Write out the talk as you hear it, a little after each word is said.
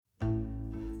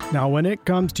Now, when it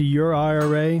comes to your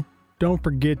IRA, don't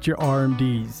forget your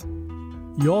RMDs.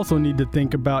 You also need to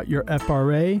think about your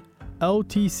FRA,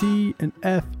 LTC, and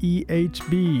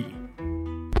FEHB.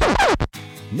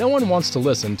 No one wants to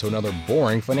listen to another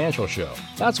boring financial show.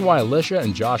 That's why Alicia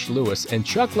and Josh Lewis and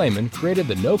Chuck Lehman created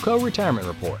the NOCO Retirement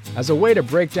Report as a way to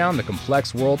break down the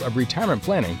complex world of retirement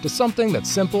planning to something that's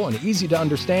simple and easy to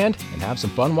understand and have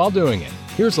some fun while doing it.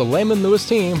 Here's the Lehman Lewis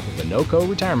team with the NOCO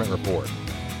Retirement Report.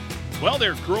 Well,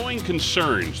 there are growing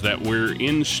concerns that we're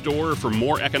in store for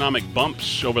more economic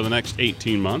bumps over the next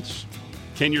 18 months.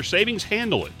 Can your savings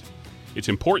handle it? It's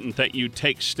important that you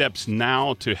take steps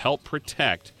now to help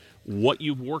protect what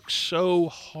you've worked so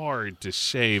hard to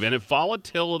save. And if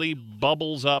volatility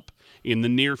bubbles up in the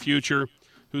near future,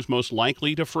 who's most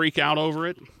likely to freak out over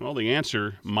it? Well, the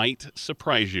answer might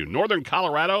surprise you. Northern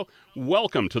Colorado,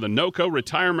 welcome to the NOCO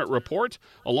Retirement Report.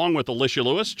 Along with Alicia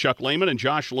Lewis, Chuck Lehman, and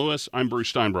Josh Lewis, I'm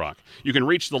Bruce Steinbrock. You can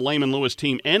reach the Lehman Lewis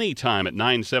team anytime at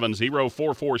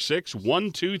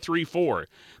 970-446-1234.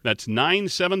 That's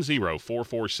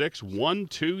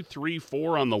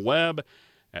 970-446-1234 on the web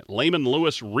at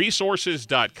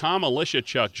LehmanLewisResources.com. Alicia,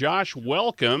 Chuck, Josh,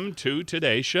 welcome to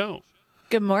today's show.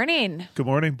 Good morning. Good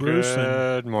morning, Bruce.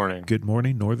 Good morning. Good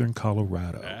morning, Northern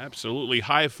Colorado. Absolutely.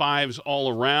 High fives all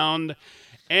around.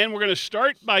 And we're going to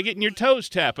start by getting your toes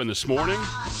tapping this morning.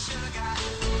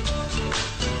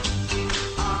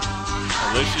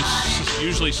 Alicia's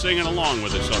usually singing along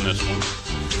with us on this one.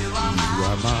 You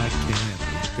are my candy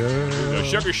girl.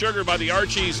 Sugar Sugar by the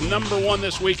Archies, #1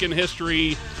 this week in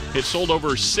history. It sold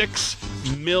over 6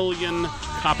 million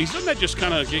copies. Doesn't that just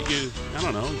kind of get you, I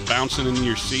don't know, bouncing in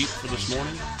your seat for this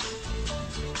morning?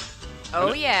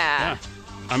 Oh, yeah.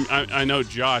 I know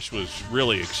Josh was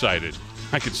really excited.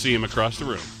 I could see him across the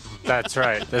room. That's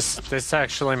right. This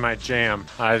actually my jam.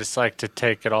 I just like to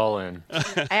take it all in.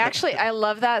 I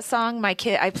love that song.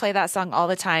 I play that song all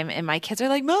the time, and my kids are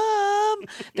like, Mom!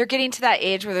 They're getting to that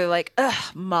age where they're like,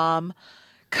 ugh, Mom.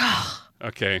 God.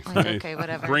 Okay. Okay,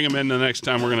 whatever. Bring him in the next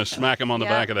time. We're going to smack him on the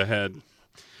back of the head.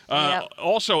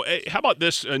 Also, how about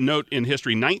this note in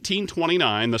history?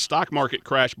 1929, the stock market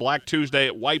crashed Black Tuesday.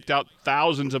 It wiped out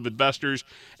thousands of investors,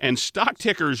 and stock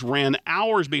tickers ran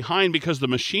hours behind because the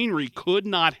machinery could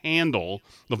not handle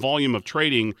the volume of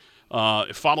trading.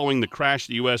 Following the crash,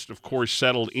 the U.S., of course,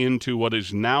 settled into what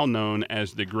is now known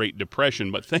as the Great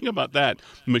Depression. But think about that.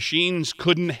 Machines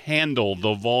couldn't handle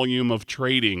the volume of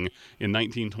trading in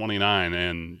 1929.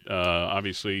 And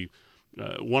obviously,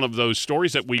 one of those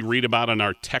stories that we read about in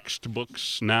our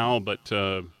textbooks now. But,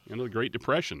 the Great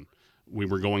Depression we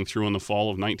were going through in the fall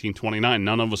of 1929.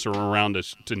 None of us are around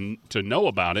us to know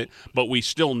about it, but we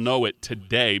still know it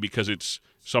today because it's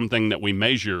something that we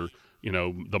measure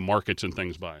the markets and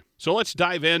things by. So let's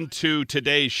dive into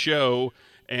today's show.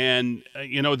 And,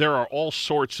 there are all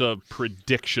sorts of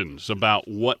predictions about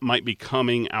what might be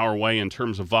coming our way in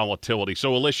terms of volatility.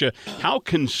 So, Alicia, how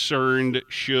concerned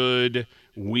should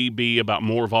we be about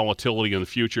more volatility in the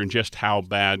future, and just how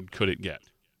bad could it get?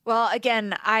 Well,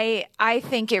 again, I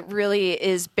think it really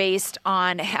is based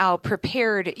on how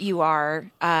prepared you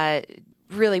are,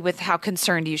 really with how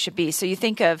concerned you should be. So you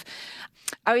think of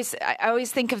I always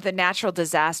think of the natural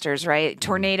disasters, right?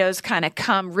 Tornadoes kind of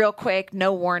come real quick,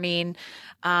 no warning,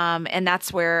 and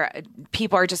that's where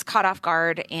people are just caught off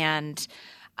guard. And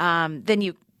then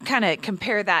you kind of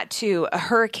compare that to a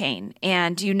hurricane,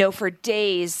 and for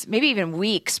days, maybe even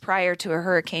weeks prior to a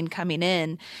hurricane coming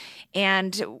in,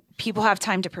 and people have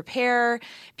time to prepare.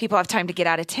 People have time to get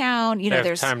out of town.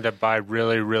 There's time to buy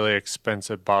really, really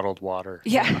expensive bottled water.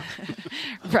 Yeah,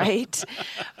 right.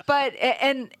 But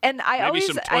and I maybe always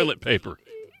some toilet paper.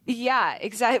 Yeah,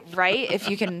 exactly. Right. If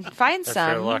you can find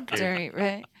some, you're lucky.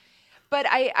 Right. But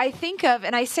I think of,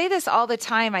 and I say this all the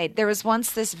time. There was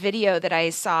once this video that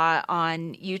I saw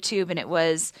on YouTube, and it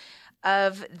was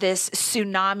of this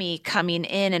tsunami coming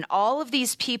in, and all of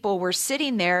these people were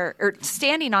sitting there or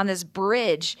standing on this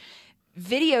bridge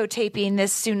videotaping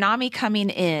this tsunami coming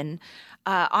in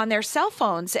on their cell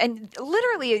phones, and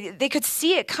literally they could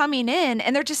see it coming in,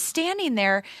 and they're just standing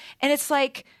there, and it's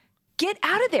like, get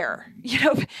out of there,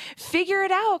 figure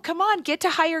it out. Come on, get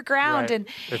to higher ground. Right.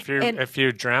 And if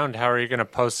you drowned, how are you going to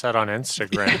post that on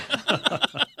Instagram?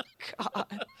 God.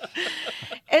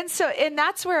 And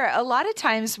that's where a lot of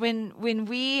times when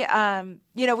we,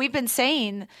 we've been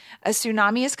saying a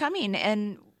tsunami is coming,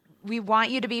 and we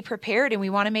want you to be prepared, and we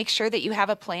want to make sure that you have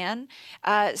a plan,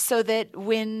 so that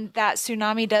when that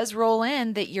tsunami does roll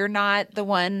in, that you're not the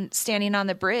one standing on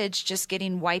the bridge just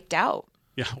getting wiped out.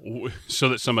 Yeah, so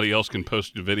that somebody else can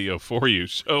post a video for you.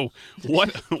 So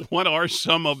what are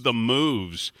some of the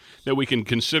moves that we can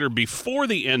consider before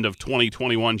the end of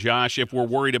 2021, Josh, if we're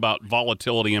worried about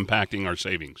volatility impacting our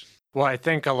savings? Well, I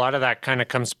think a lot of that kind of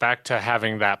comes back to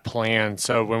having that plan.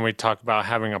 So when we talk about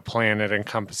having a plan, it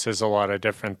encompasses a lot of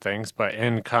different things, but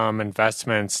income,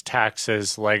 investments,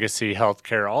 taxes, legacy,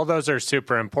 healthcare, all those are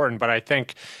super important. But I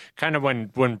think kind of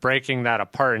when breaking that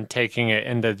apart and taking it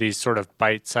into these sort of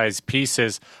bite-sized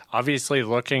pieces, obviously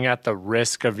looking at the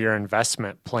risk of your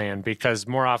investment plan, because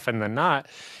more often than not,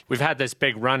 we've had this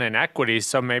big run in equities.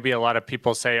 So maybe a lot of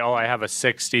people say, oh, I have a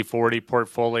 60-40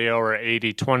 portfolio or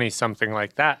 80-20, something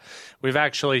like that. We've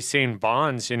actually seen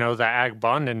bonds, the ag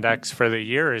bond index for the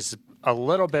year is a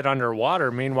little bit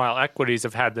underwater. Meanwhile, equities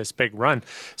have had this big run.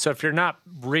 So if you're not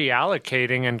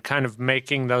reallocating and kind of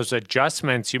making those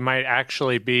adjustments, you might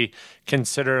actually be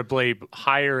considerably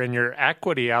higher in your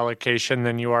equity allocation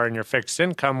than you are in your fixed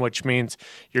income, which means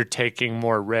you're taking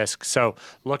more risk. So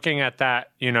looking at that,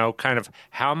 kind of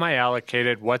how am I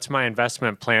allocated? What's my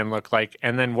investment plan look like?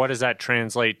 And then what does that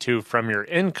translate to from your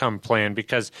income plan?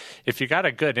 Because if you got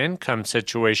a good income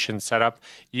situation set up,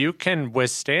 you can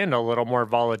withstand a little more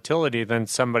volatility than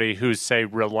somebody who's, say,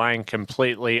 relying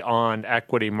completely on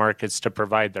equity markets to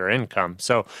provide their income.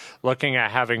 So looking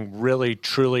at having really,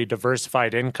 truly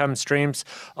diversified income streams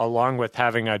along with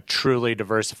having a truly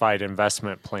diversified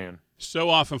investment plan. So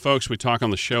often, folks, we talk on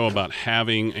the show about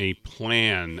having a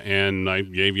plan, and I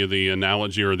gave you the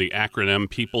analogy or the acronym,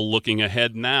 people looking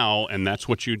ahead now, and that's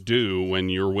what you do when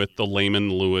you're with the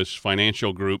Lehman Lewis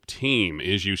Financial Group team,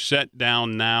 is you sit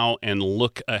down now and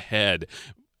look ahead.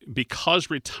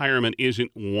 Because retirement isn't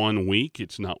 1 week,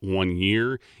 it's not 1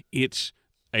 year, it's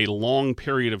a long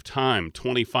period of time,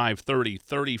 25, 30,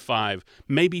 35,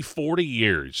 maybe 40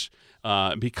 years,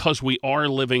 because we are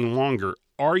living longer.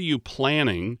 Are you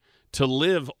planning to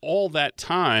live all that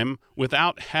time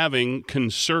without having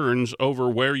concerns over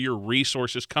where your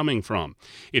resource is coming from?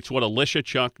 It's what Alicia,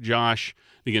 Chuck, Josh,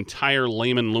 the entire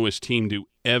Lehman Lewis team do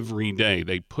every day.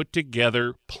 They put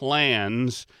together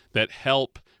plans that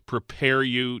help prepare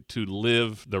you to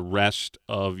live the rest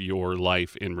of your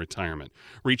life in retirement.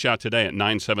 Reach out today at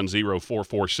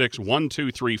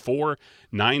 970-446-1234,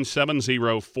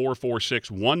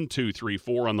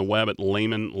 970-446-1234 on the web at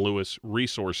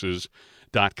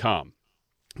LehmanLewisResources.com.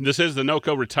 This is the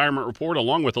NOCO Retirement Report,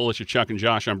 along with Alicia, Chuck, and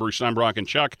Josh. I'm Bruce Steinbrock. And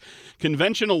Chuck,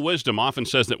 conventional wisdom often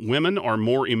says that women are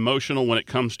more emotional when it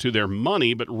comes to their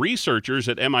money, but researchers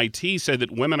at MIT say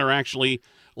that women are actually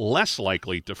less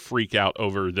likely to freak out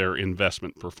over their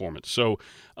investment performance. So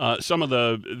some of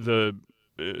the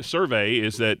survey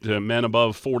is that men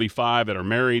above 45 that are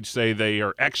married say they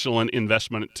are excellent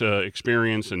investment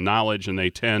experience and knowledge, and they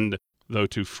tend, though,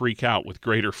 to freak out with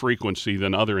greater frequency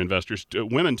than other investors.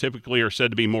 Women typically are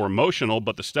said to be more emotional,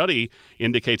 but the study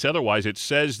indicates otherwise. It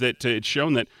says that it's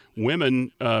shown that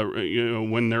women,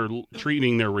 when they're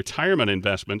treating their retirement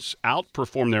investments,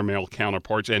 outperform their male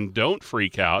counterparts and don't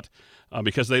freak out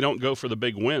because they don't go for the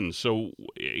big wins. So,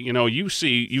 you've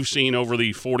seen over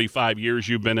the 45 years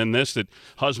you've been in this that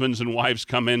husbands and wives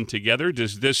come in together.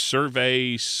 Does this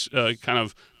survey kind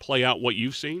of play out what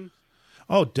you've seen?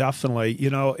 Oh, definitely.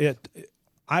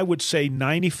 I would say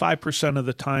 95% of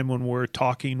the time when we're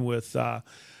talking with,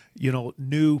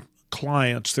 new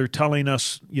clients, they're telling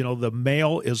us, the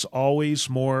male is always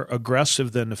more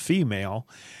aggressive than the female.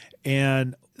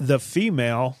 And the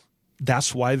female,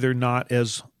 that's why they're not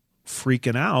as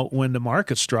freaking out when the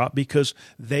markets drop, because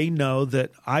they know that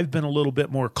I've been a little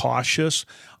bit more cautious.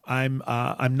 I'm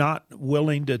not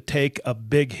willing to take a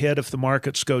big hit if the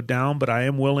markets go down, but I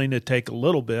am willing to take a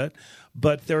little bit.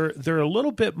 But they're a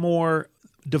little bit more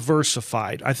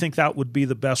diversified. I think that would be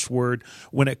the best word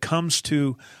when it comes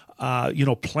to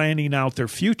planning out their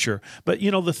future. But,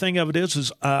 the thing of it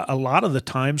is a lot of the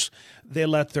times they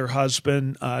let their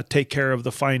husband take care of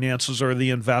the finances or the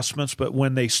investments. But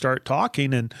when they start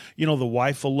talking and, the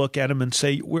wife will look at him and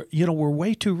say, we're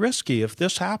way too risky. If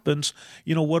this happens,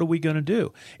 what are we going to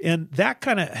do? And that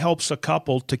kind of helps a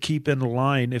couple to keep in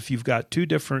line if you've got two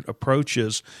different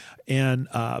approaches and,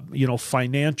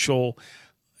 financial,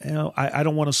 I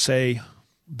don't want to say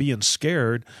being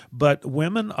scared, but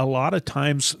women, a lot of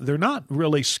times, they're not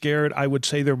really scared. I would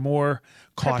say they're more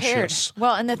cautious. Prepared.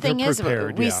 Well, and the thing is,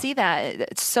 we see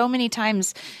that so many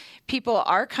times people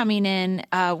are coming in,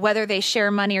 whether they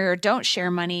share money or don't share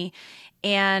money.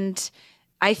 And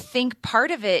I think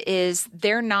part of it is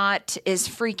they're not as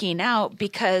freaking out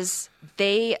because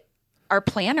they are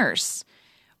planners,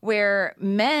 where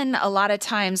men a lot of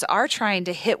times are trying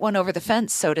to hit one over the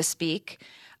fence, so to speak.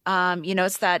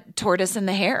 It's that tortoise and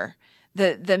the hare.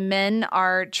 The men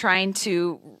are trying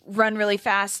to run really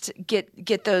fast,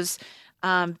 get those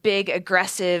big,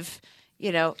 aggressive,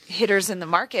 hitters in the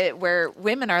market, where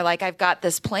women are like, I've got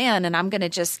this plan and I'm going to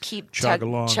just keep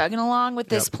chugging along with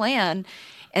this plan.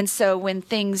 And so when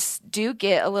things do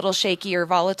get a little shaky or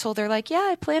volatile, they're like, yeah,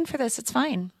 I planned for this. It's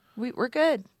fine. We're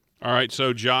good. All right,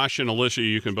 so Josh and Alicia,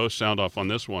 you can both sound off on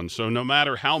this one. So no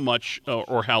matter how much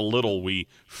or how little we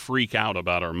freak out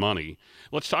about our money,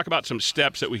 let's talk about some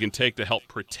steps that we can take to help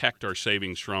protect our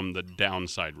savings from the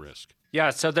downside risk. Yeah,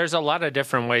 so there's a lot of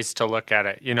different ways to look at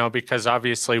it, because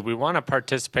obviously we want to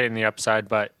participate in the upside,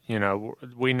 but,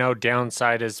 we know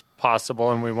downside is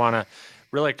possible, and we want to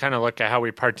really kind of look at how we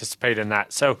participate in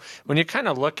that. So when you kind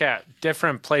of look at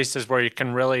different places where you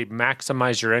can really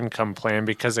maximize your income plan,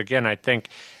 because again, I think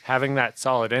having that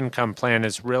solid income plan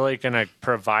is really going to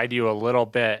provide you a little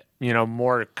bit,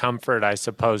 more comfort, I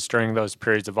suppose, during those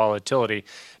periods of volatility,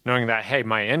 knowing that, hey,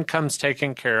 my income's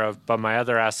taken care of, but my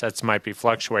other assets might be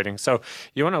fluctuating. So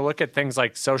you want to look at things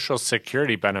like Social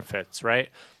Security benefits, right?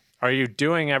 Are you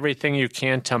doing everything you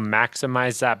can to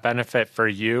maximize that benefit for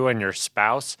you and your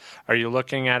spouse? Are you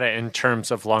looking at it in terms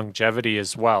of longevity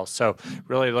as well? So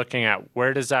really looking at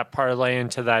where does that parlay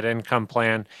into that income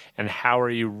plan, and how are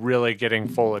you really getting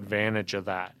full advantage of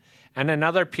that? And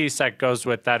another piece that goes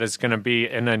with that is going to be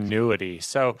an annuity.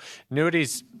 So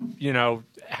annuities,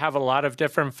 have a lot of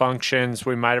different functions.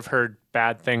 We might have heard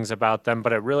bad things about them,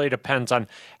 but it really depends on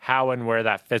how and where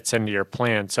that fits into your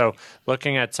plan. So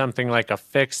looking at something like a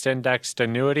fixed indexed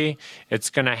annuity, it's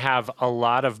going to have a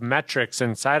lot of metrics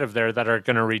inside of there that are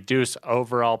going to reduce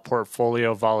overall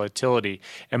portfolio volatility.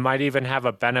 It might even have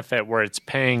a benefit where it's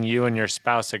paying you and your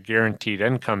spouse a guaranteed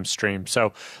income stream.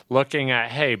 So looking at,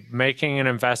 hey, making an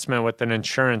investment with an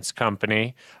insurance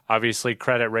company, obviously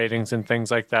credit ratings and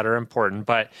things like that are important,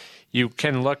 but you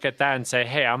can look at that and say,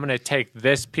 hey, I'm going to take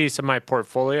this piece of my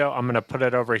portfolio, I'm going to put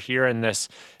it over here in this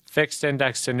fixed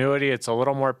indexed annuity. It's a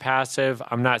little more passive.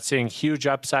 I'm not seeing huge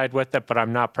upside with it, but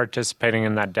I'm not participating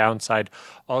in that downside.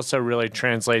 Also really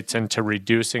translates into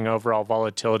reducing overall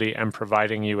volatility and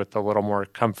providing you with a little more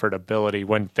comfortability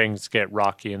when things get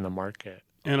rocky in the market.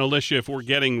 And Alicia, if we're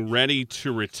getting ready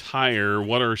to retire,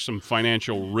 what are some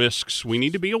financial risks we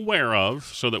need to be aware of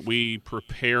so that we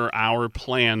prepare our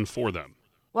plan for them?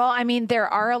 Well, I mean, there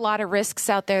are a lot of risks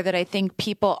out there that I think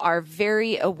people are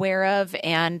very aware of,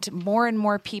 and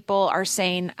more people are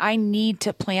saying, I need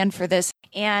to plan for this.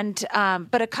 And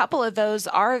but a couple of those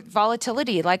are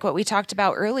volatility, like what we talked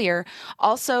about earlier.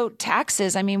 Also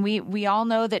taxes. I mean, we all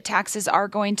know that taxes are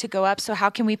going to go up. So how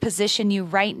can we position you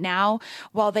right now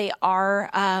while they are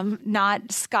not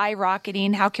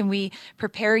skyrocketing? How can we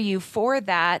prepare you for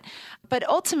that? But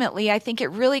ultimately, I think it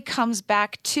really comes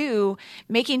back to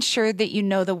making sure that you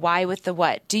know the why with the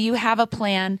what. Do you have a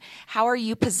plan? How are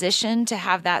you positioned to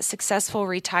have that successful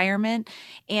retirement?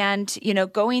 And,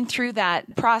 going through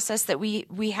that process that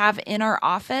we have in our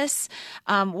office,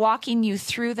 walking you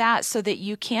through that so that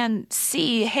you can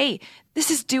see, hey,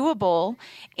 this is doable.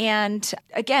 And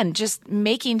again, just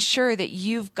making sure that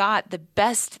you've got the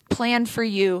best plan for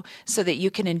you so that you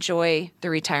can enjoy the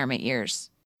retirement years.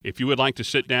 If you would like to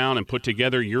sit down and put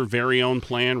together your very own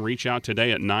plan, reach out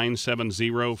today at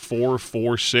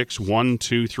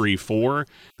 970-446-1234.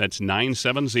 That's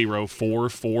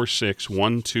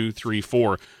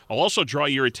 970-446-1234. I'll also draw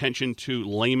your attention to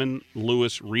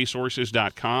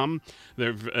LehmanLewisResources.com.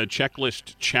 There's a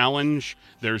checklist challenge.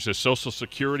 There's a Social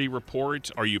Security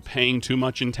report. Are you paying too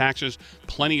much in taxes?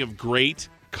 Plenty of great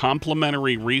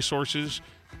complimentary resources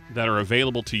that are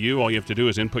available to you. All you have to do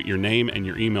is input your name and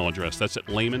your email address. That's at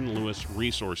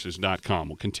LehmanLewisResources.com.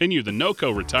 We'll continue the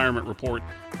NOCO Retirement Report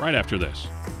right after this.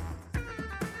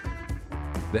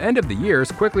 The end of the year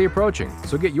is quickly approaching,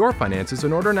 so get your finances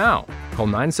in order now. Call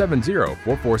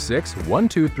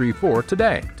 970-446-1234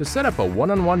 today to set up a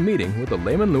one-on-one meeting with the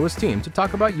Lehman Lewis team to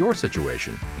talk about your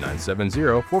situation.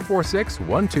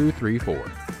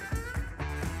 970-446-1234.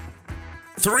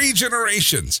 3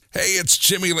 generations. Hey, it's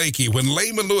Jimmy Lakey. When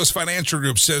Lehman Lewis Financial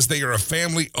Group says they are a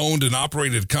family-owned and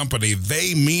operated company,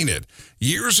 they mean it.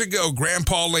 Years ago,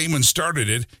 Grandpa Lehman started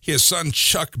it. His son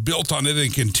Chuck built on it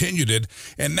and continued it.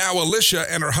 And now Alicia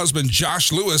and her husband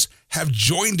Josh Lewis have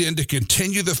joined in to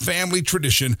continue the family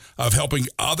tradition of helping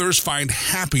others find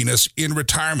happiness in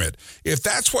retirement. If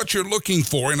that's what you're looking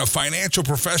for in a financial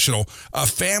professional, a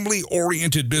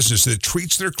family-oriented business that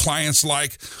treats their clients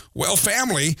like, well,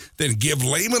 family, then give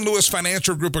Lehman Lewis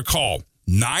Financial Group a call.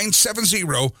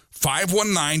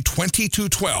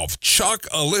 970-519-2212. Chuck,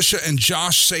 Alicia, and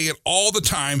Josh say it all the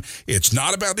time. It's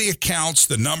not about the accounts,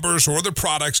 the numbers, or the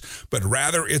products, but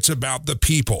rather it's about the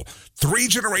people. 3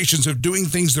 generations of doing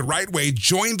things the right way.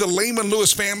 Join the Lehman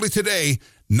Lewis family today.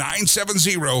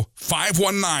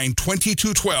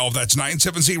 970-519-2212. That's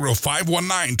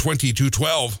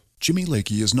 970-519-2212. Jimmy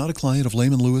Lakey is not a client of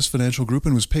Lehman Lewis Financial Group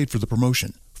and was paid for the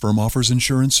promotion. Firm offers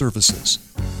insurance services.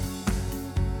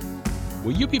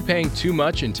 Will you be paying too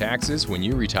much in taxes when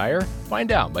you retire?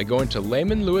 Find out by going to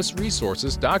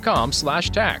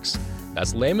LehmanLewisResources.com/tax.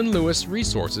 That's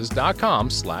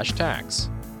LehmanLewisResources.com/tax.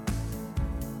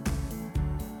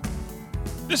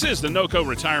 This is the NOCO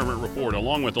Retirement Report,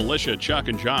 along with Alicia, Chuck,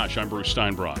 and Josh. I'm Bruce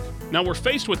Steinbrock. Now, we're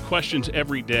faced with questions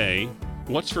every day.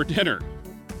 What's for dinner?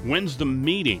 When's the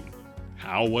meeting?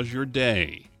 How was your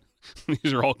day?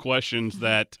 These are all questions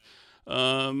that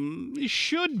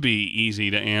should be easy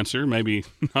to answer. Maybe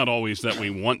not always that we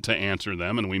want to answer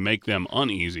them and we make them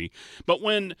uneasy. But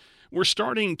when we're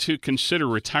starting to consider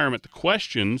retirement, the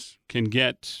questions can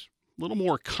get a little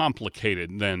more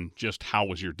complicated than just how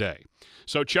was your day.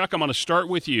 So, Chuck, I'm going to start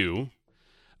with you.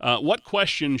 What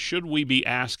question should we be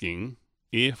asking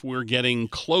if we're getting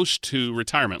close to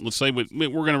retirement? Let's say we're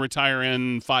going to retire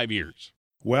in 5 years.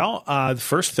 Well, the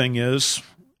first thing is,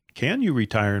 can you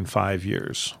retire in 5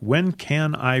 years? When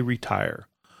can I retire?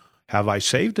 Have I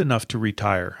saved enough to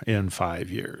retire in 5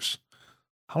 years?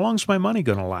 How long is my money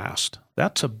going to last?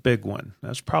 That's a big one.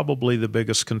 That's probably the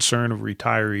biggest concern of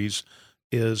retirees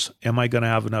is, am I going to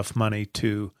have enough money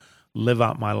to live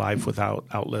out my life without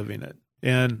outliving it?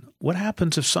 And what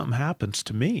happens if something happens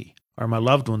to me? Are my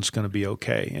loved ones going to be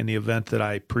okay in the event that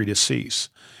I predecease?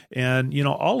 And,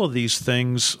 all of these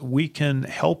things, we can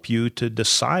help you to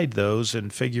decide those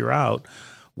and figure out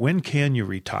when can you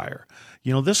retire.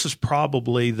 This is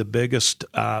probably the biggest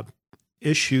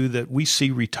issue that we see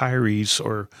retirees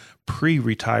or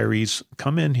pre-retirees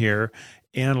come in here,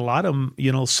 and a lot of them,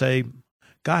 say,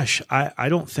 gosh, I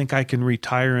don't think I can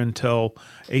retire until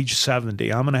age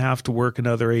 70. I'm going to have to work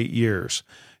another 8 years.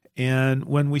 And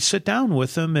when we sit down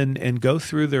with them and go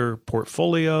through their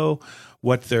portfolio,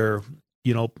 what their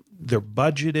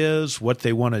budget is, what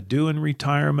they want to do in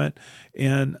retirement,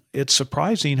 and it's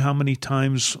surprising how many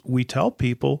times we tell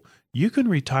people, you can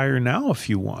retire now if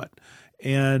you want.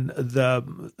 And the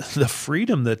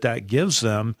freedom that gives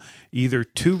them, either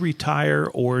to retire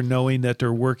or knowing that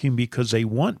they're working because they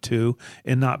want to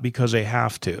and not because they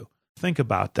have to. Think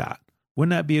about that.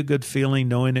 Wouldn't that be a good feeling,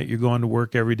 knowing that you're going to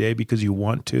work every day because you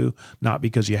want to, not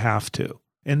because you have to?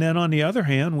 And then on the other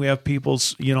hand, we have people,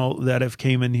 that have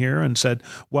came in here and said,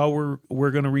 well,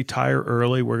 we're going to retire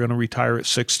early. We're going to retire at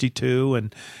 62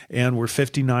 and we're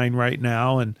 59 right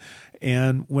now.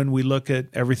 And when we look at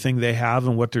everything they have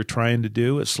and what they're trying to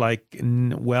do, it's like,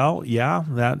 well, yeah,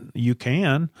 that you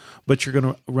can, but you're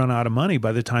going to run out of money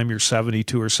by the time you're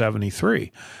 72 or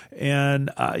 73.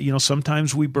 And,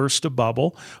 sometimes we burst a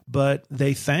bubble, but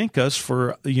they thank us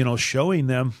for, showing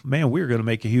them, man, we're going to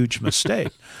make a huge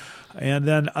mistake. And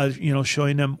then,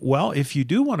 showing them, well, if you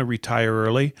do want to retire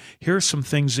early, here's some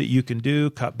things that you can do,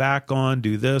 cut back on,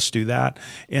 do this, do that,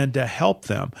 and to help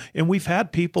them. And we've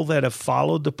had people that have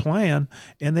followed the plan,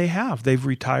 and they've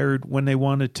retired when they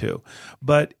wanted to.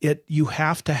 But you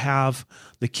have to have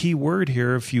the key word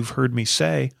here, if you've heard me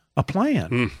say, a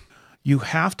plan. You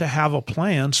have to have a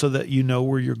plan so that you know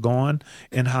where you're going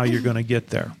and how you're going to get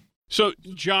there. So,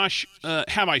 Josh,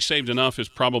 have I saved enough is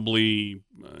probably,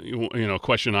 a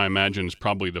question I imagine is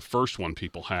probably the first one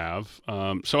people have.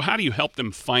 So how do you help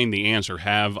them find the answer?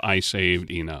 Have I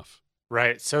saved enough?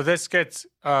 Right. So this gets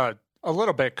a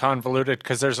little bit convoluted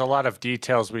because there's a lot of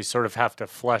details we sort of have to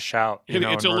flesh out.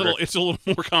 It's a little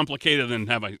more complicated than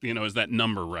is that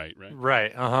number right?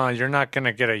 Right. You're not going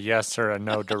to get a yes or a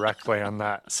no directly on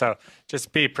that. So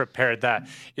just be prepared that,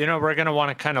 we're going to want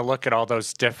to kind of look at all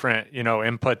those different,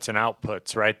 inputs and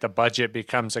outputs, right? The budget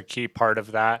becomes a key part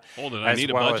of that. Hold it. I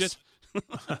need a budget.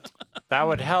 That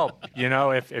would help.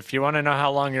 If you want to know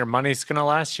how long your money's going to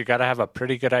last, you got to have a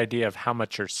pretty good idea of how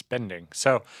much you're spending.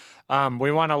 So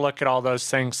we want to look at all those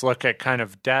things, look at kind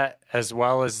of debt as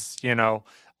well as,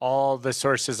 all the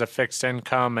sources of fixed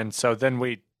income. And so then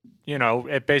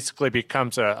it basically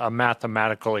becomes a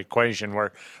mathematical equation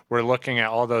where we're looking at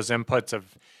all those inputs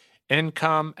of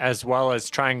income as well as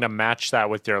trying to match that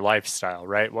with your lifestyle,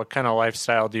 right? What kind of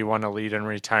lifestyle do you want to lead in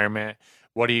retirement?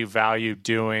 What do you value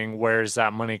doing? Where is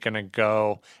that money going to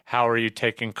go? How are you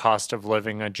taking cost of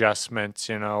living adjustments?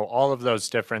 All of those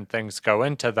different things go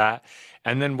into that.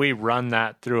 And then we run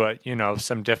that through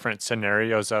some different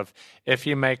scenarios of if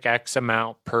you make X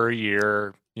amount per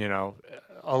year,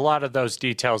 a lot of those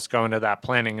details go into that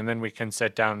planning, and then we can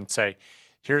sit down and say,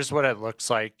 here's what it looks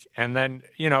like. And then,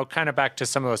 kind of back to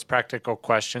some of those practical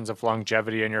questions of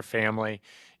longevity in your family,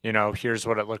 here's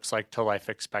what it looks like to life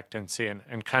expectancy,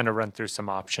 and kind of run through some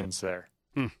options there.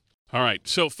 All right.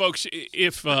 So, folks,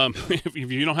 if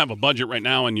you don't have a budget right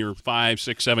now and you're 5,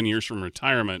 6, 7 years from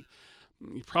retirement,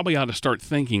 you probably ought to start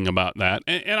thinking about that.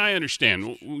 And I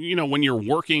understand, when you're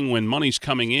working, when money's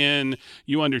coming in,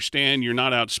 you understand you're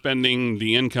not outspending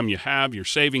the income you have. You're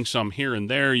saving some here and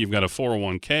there. You've got a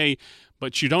 401k,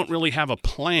 but you don't really have a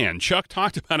plan. Chuck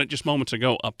talked about it just moments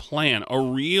ago, a plan, a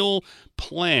real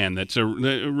plan that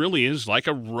really is like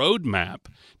a roadmap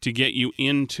to get you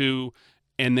into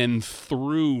and then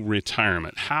through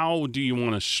retirement. How do you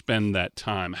want to spend that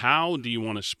time? How do you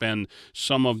want to spend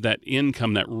some of that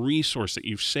income, that resource that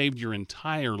you've saved your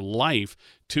entire life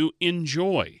to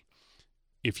enjoy?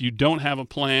 If you don't have a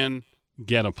plan,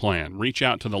 get a plan. Reach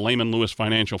out to the Lehman Lewis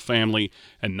Financial family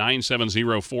at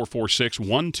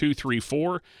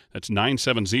 970-446-1234. That's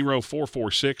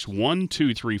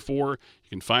 970-446-1234. You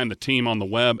can find the team on the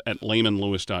web at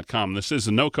lehmanlewis.com. This is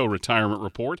the NOCO Retirement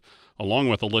Report, along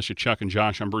with Alicia, Chuck, and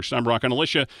Josh. I'm Bruce Steinbrock. And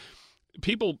Alicia,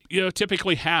 people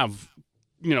typically have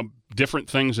different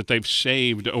things that they've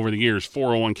saved over the years,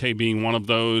 401k being one of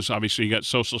those. Obviously, you got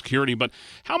Social Security. But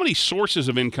how many sources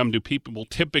of income do people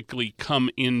typically come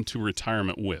into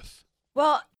retirement with?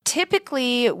 Well,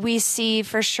 typically we see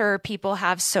for sure people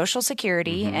have Social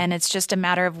Security, and it's just a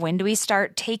matter of when do we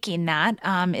start taking that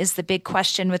is the big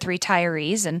question with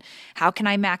retirees, and how can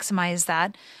I maximize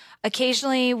that?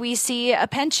 Occasionally we see a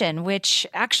pension, which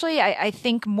actually I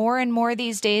think more and more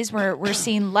these days we're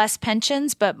seeing less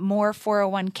pensions, but more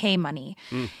 401k money.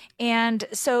 And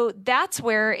so that's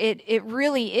where it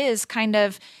really is kind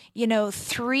of,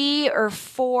 3 or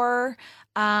 4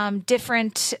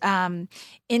 different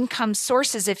income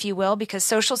sources, if you will, because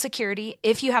Social Security,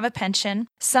 if you have a pension,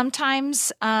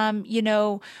 sometimes,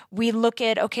 we look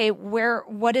at, okay,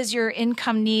 what is your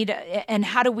income need and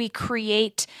how do we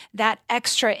create that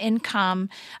extra income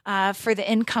for the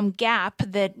income gap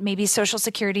that maybe Social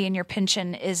Security and your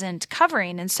pension isn't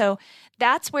covering. And so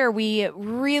that's where we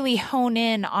really hone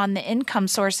in on the income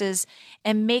sources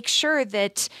and make sure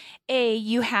that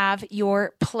you have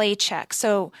your paycheck.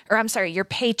 Your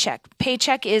paycheck.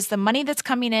 Paycheck is the money that's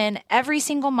coming in every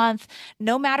single month,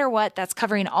 no matter what. That's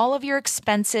covering all of your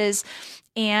expenses,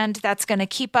 and that's going to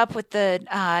keep up with the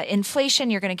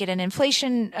inflation. You're going to get an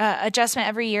inflation adjustment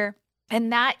every year,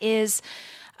 and that is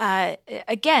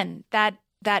again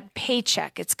that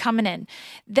paycheck, it's coming in.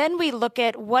 Then we look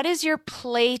at what is your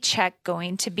paycheck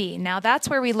going to be? Now that's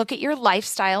where we look at your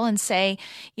lifestyle and say,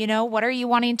 what are you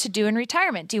wanting to do in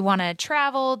retirement? Do you want to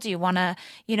travel? Do you want to,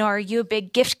 are you a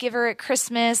big gift giver at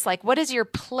Christmas? Like, what is your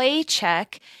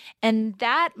paycheck? And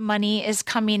that money is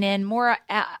coming in more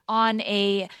on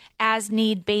a as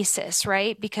need basis,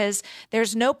 right? Because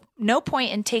there's no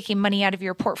point in taking money out of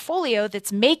your portfolio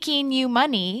that's making you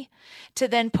money to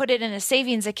then put it in a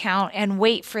savings account and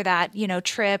wait for that,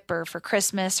 trip or for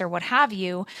Christmas or what have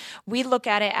you. We look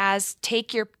at it as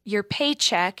take your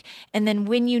paycheck, and then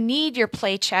when you need your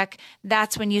paycheck,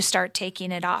 that's when you start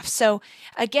taking it off. So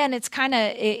again, it's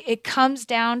it comes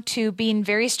down to being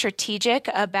very strategic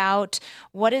about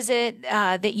what is it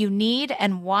that you need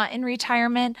and want in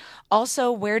retirement.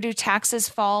 Also, where do taxes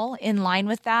fall in line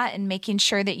with that, and making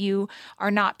sure that you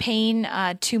are not paying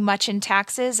too much in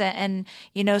taxes and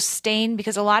staying,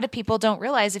 because a lot of people don't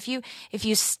realize if you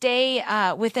stay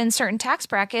within certain tax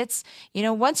brackets,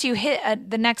 once you hit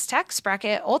the next tax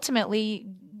bracket, ultimately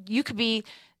you could be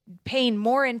paying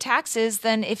more in taxes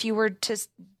than if you were to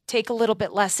take a little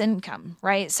bit less income,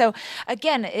 right? So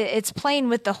again, it's playing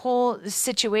with the whole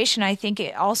situation. I think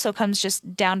it also comes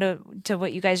just down to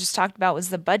what you guys just talked about was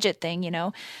the budget thing.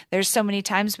 There's so many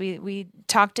times we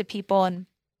talk to people, and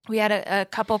we had a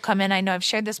couple come in. I know I've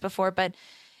shared this before, but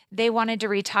they wanted to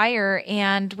retire,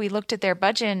 and we looked at their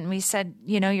budget and we said,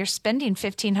 you're spending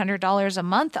 $1,500 a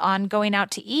month on going out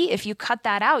to eat. If you cut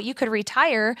that out, you could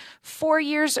retire 4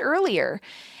 years earlier.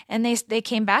 And they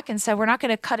came back and said, we're not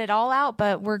going to cut it all out,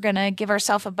 but we're going to give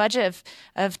ourselves a budget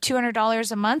of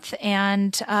 $200 a month,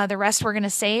 and the rest we're going to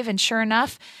save. And sure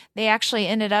enough, they actually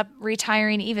ended up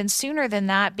retiring even sooner than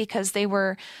that because they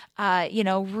were,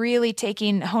 really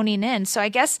honing in. So I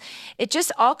guess it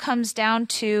just all comes down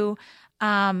to,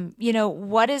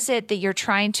 what is it that you're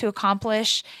trying to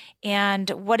accomplish, and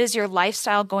what is your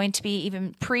lifestyle going to be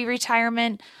even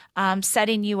pre-retirement,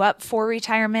 setting you up for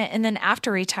retirement, and then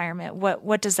after retirement,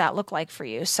 what does that look like for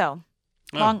you? So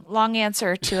long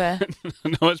answer to a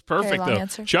no, it's perfect though.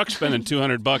 Answer. Chuck's spending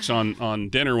 $200 on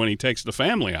dinner when he takes the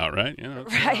family out, right?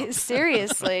 Right.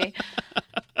 Seriously.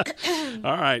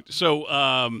 All right.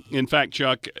 So, in fact,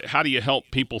 Chuck, how do you help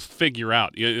people figure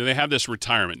out? They have this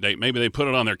retirement date. Maybe they put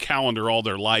it on their calendar all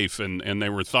their life, and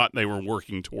they thought they were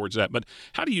working towards that. But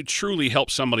how do you truly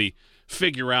help somebody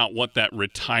figure out what that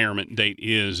retirement date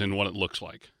is and what it looks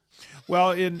like?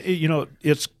 Well,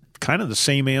 it's kind of the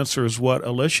same answer as what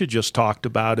Alicia just talked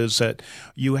about, is that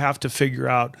you have to figure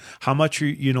out how much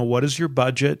what is your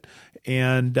budget,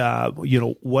 and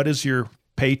what is your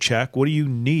paycheck, what do you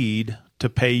need to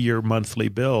pay your monthly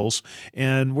bills,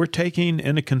 and we're taking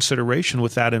into consideration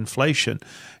with that inflation,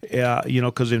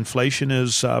 because inflation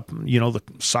is the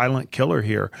silent killer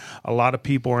here. A lot of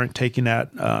people aren't taking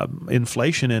that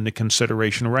inflation into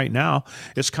consideration right now.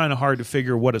 It's kind of hard to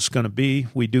figure what it's going to be.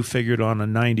 We do figure it on a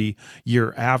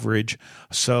 90-year average,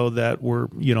 so that we're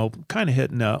kind of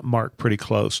hitting a mark pretty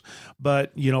close.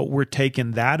 But we're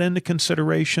taking that into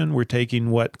consideration. We're taking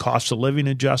what cost of living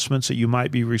adjustments that you might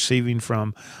be receiving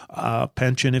from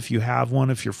pension, if you have one,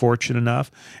 if you're fortunate enough,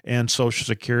 and Social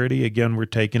Security. Again, we're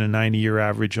taking a 90-year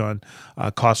average on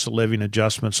cost of living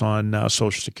adjustments on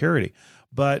Social Security.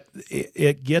 But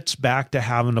it gets back to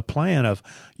having a plan of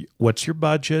what's your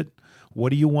budget,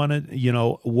 what do you want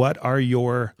to, what are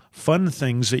your fun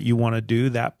things that you want to do,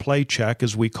 that play check,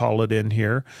 as we call it in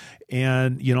here,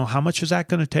 and, how much is that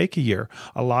going to take a year?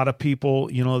 A lot of people,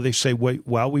 they say,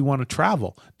 well, we want to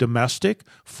travel, domestic,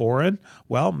 foreign,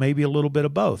 well, maybe a little bit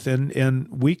of both. And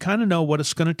we kind of know what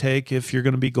it's going to take if you're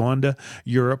going to be going to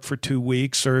Europe for 2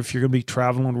 weeks, or if you're going to be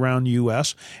traveling around the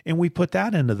U.S., and we put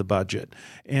that into the budget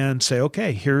and say,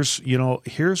 okay, here's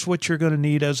what you're going to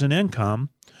need as an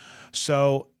income.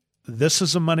 So this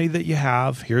is the money that you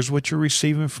have. Here's what you're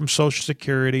receiving from Social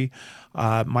Security.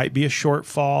 Might be a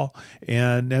shortfall,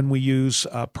 and then we use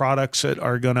products that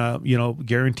are going to,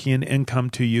 guarantee an income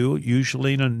to you.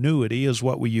 Usually an annuity is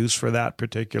what we use for that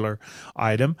particular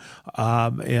item,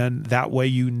 and that way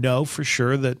for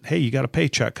sure that, hey, you got a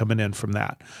paycheck coming in from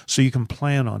that, so you can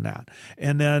plan on that.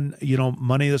 And then,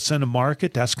 money that's in the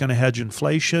market, that's going to hedge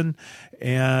inflation.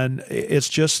 And it's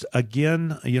just,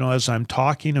 again, as I'm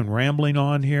talking and rambling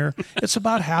on here, it's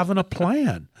about having a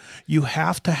plan. You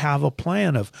have to have a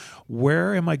plan of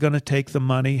where am I going to take the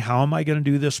money? How am I going to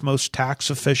do this most tax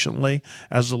efficiently?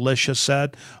 As Alicia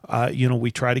said,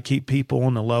 we try to keep people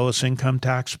in the lowest income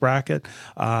tax bracket.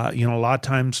 A lot of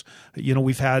times,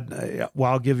 we've had,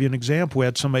 I'll give you an example. We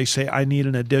had somebody say, I need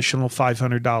an additional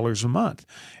 $500 a month.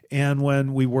 And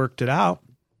when we worked it out,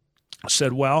 I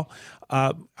said, well,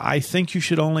 I think you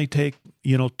should only take,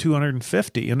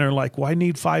 250. And they're like, well, I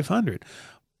need 500.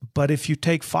 But if you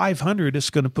take 500, it's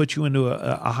going to put you into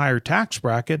a higher tax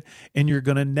bracket, and you're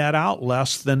going to net out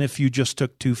less than if you just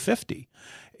took 250.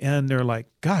 And they're like,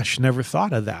 gosh, never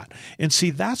thought of that. And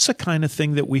see, that's the kind of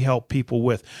thing that we help people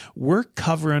with. We're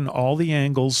covering all the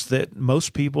angles that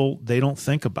most people, they don't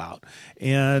think about.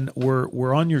 And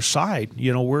we're on your side.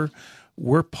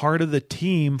 We're part of the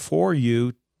team for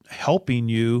you, helping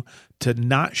you to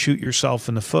not shoot yourself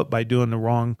in the foot by doing the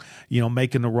wrong,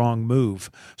 making the wrong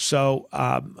move. So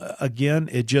again,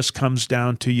 it just comes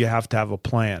down to you have to have a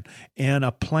plan, and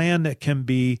a plan that can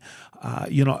be,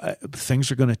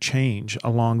 things are going to change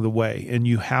along the way, and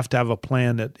you have to have a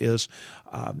plan that is,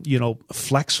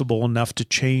 flexible enough to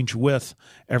change with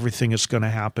everything that's going to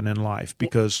happen in life,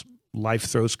 because life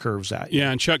throws curves at you.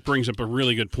 Yeah, and Chuck brings up a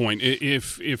really good point.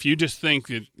 If you just think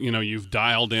that, you've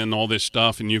dialed in all this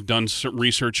stuff and you've done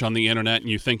research on the internet and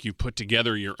you think you put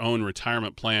together your own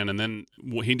retirement plan, and then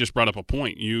he just brought up a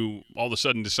point. You all of a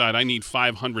sudden decide, I need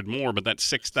 500 more, but that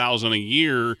 $6,000 a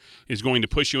year is going to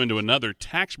push you into another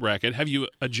tax bracket. Have you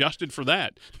adjusted for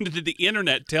that? Did the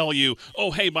internet tell you,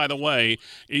 oh, hey, by the way,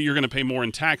 you're going to pay more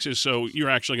in taxes, so you're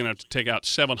actually going to have to take out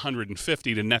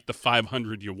 $750 to net the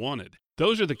 $500 you wanted?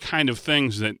 Those are the kind of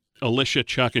things that Alicia,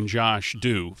 Chuck, and Josh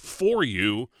do for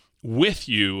you, with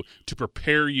you, to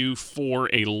prepare you for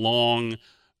a long,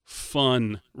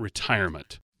 fun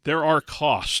retirement. There are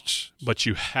costs, but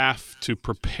you have to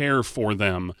prepare for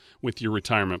them with your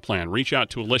retirement plan. Reach out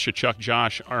to Alicia, Chuck,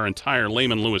 Josh, our entire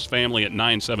Lehman Lewis family at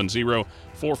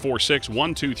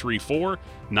 970-446-1234,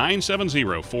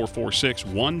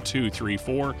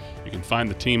 970-446-1234. You can find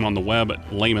the team on the web at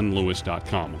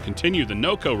lehmanlewis.com. We'll continue the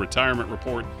NOCO Retirement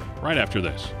Report right after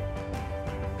this.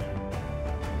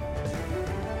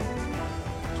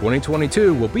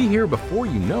 2022 will be here before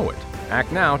you know it.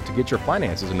 Act now to get your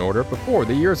finances in order before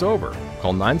the year's over.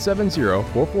 Call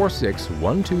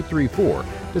 970-446-1234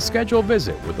 to schedule a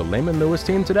visit with the Lehman Lewis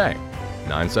team today.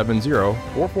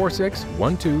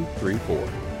 970-446-1234.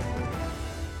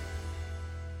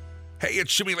 Hey,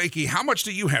 it's Jimmy Lakey. How much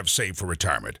do you have saved for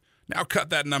retirement? Now cut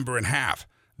that number in half.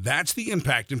 That's the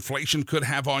impact inflation could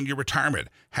have on your retirement.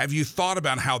 Have you thought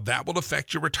about how that will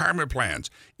affect your retirement plans?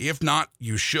 If not,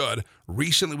 you should.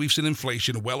 Recently, we've seen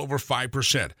inflation well over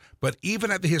 5%. But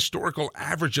even at the historical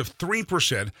average of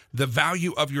 3%, the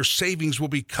value of your savings will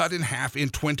be cut in half in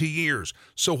 20 years.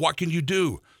 So what can you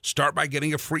do? Start by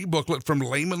getting a free booklet from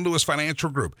Lehman Lewis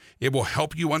Financial Group. It will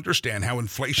help you understand how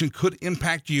inflation could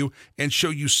impact you and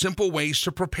show you simple ways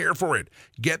to prepare for it.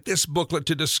 Get this booklet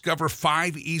to discover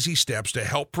 5 easy steps to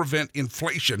help prevent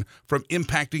inflation from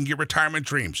impacting your retirement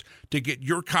dreams. To get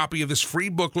your copy of this free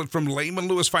booklet from Lehman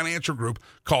Lewis Financial Group,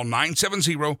 call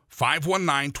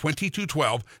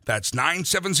 970-519-2212. That's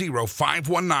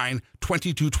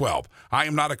 970-519-2212. I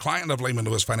am not a client of Lehman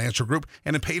Lewis Financial Group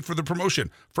and am paid for the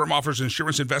promotion. Firm offers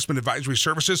insurance investment advisory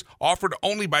services offered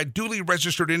only by duly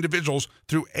registered individuals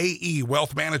through AE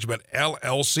Wealth Management,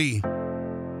 LLC.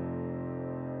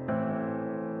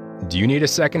 Do you need a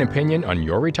second opinion on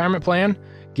your retirement plan?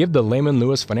 Give the Lehman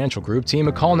Lewis Financial Group team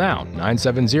a call now,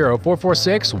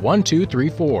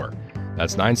 970-446-1234.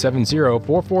 That's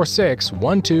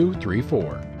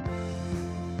 970-446-1234.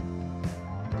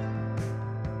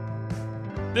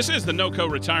 This is the NOCO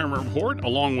Retirement Report,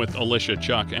 along with Alicia,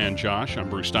 Chuck, and Josh. I'm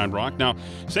Bruce Steinbrock. Now,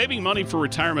 saving money for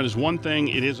retirement is one thing.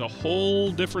 It is a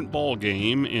whole different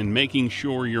ballgame in making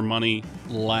sure your money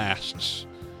lasts.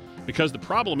 Because the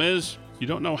problem is, you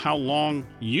don't know how long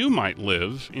you might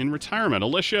live in retirement.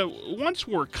 Alicia, once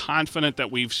we're confident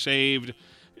that we've saved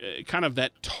kind of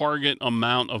that target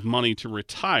amount of money to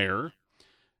retire,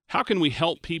 how can we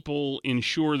help people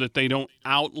ensure that they don't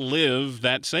outlive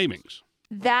that savings?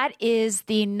 That is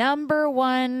the number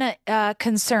one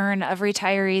concern of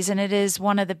retirees, and it is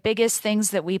one of the biggest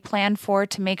things that we plan for,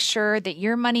 to make sure that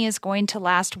your money is going to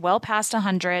last well past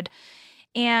 100.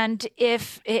 And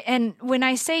when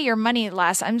I say your money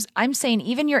lasts, I'm saying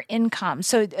even your income.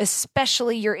 So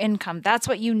especially your income, that's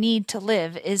what you need to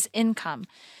live, is income.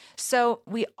 So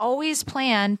we always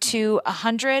plan to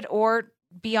 100 or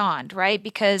beyond, right?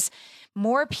 Because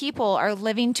more people are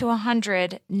living to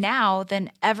 100 now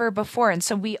than ever before. And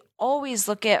so we always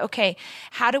look at, okay,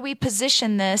 how do we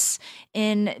position this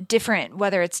in different,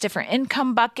 whether it's different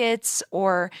income buckets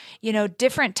or,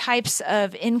 different types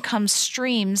of income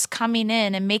streams coming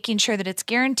in, and making sure that it's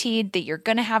guaranteed that you're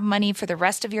going to have money for the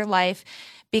rest of your life.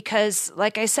 Because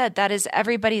like I said, that is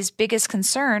everybody's biggest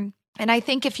concern. And I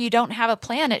think if you don't have a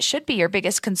plan, it should be your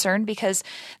biggest concern, because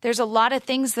there's a lot of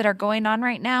things that are going on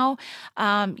right now,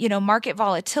 market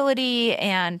volatility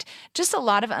and just a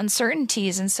lot of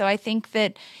uncertainties. And so I think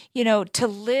that, to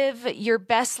live your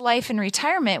best life in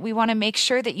retirement, we want to make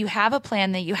sure that you have a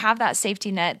plan, that you have that safety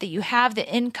net, that you have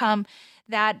the income,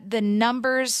 that the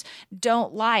numbers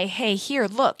don't lie. Hey, here,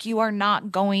 look, you are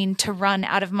not going to run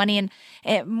out of money.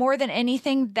 And more than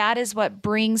anything, that is what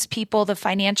brings people the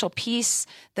financial peace,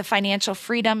 the financial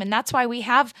freedom. And that's why we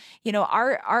have,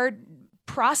 our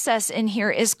process in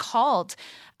here is called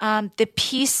the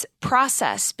peace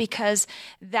process, because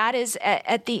that is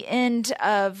at the end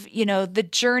of, the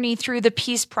journey through the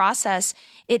peace process.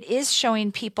 It is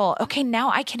showing people, okay, now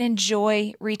I can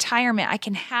enjoy retirement. I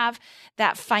can have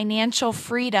that financial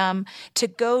freedom to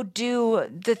go do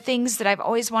the things that I've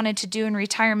always wanted to do in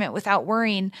retirement without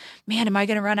worrying, man, am I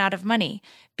going to run out of money?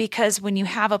 Because when you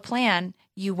have a plan,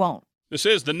 you won't. This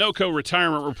is the NOCO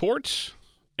Retirement Report.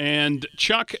 And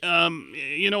Chuck,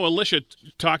 Alicia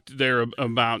talked there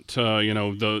about,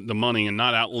 the money and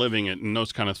not outliving it and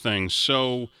those kind of things.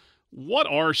 So what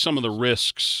are some of the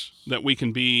risks that we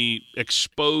can be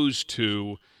exposed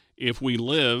to if we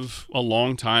live a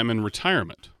long time in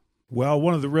retirement? Well,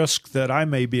 one of the risks that I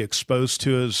may be exposed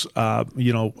to is,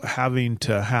 having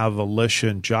to have Alicia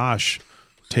and Josh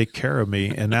take care of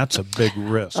me, and that's a big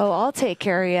risk. Oh, I'll take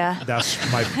care of you.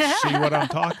 See what I'm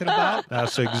talking about?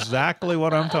 That's exactly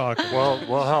what I'm talking about. Well,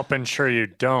 we'll help ensure you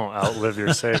don't outlive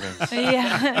your savings.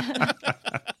 Yeah.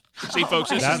 See, folks,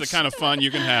 this is the kind of fun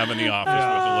you can have in the office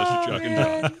with Alicia, Chuck, and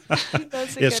John.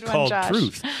 That's a it's good called one, Josh.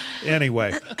 Truth.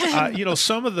 Anyway,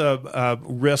 some of the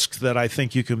risks that I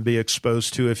think you can be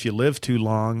exposed to if you live too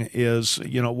long is,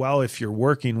 if you're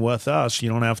working with us, you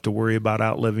don't have to worry about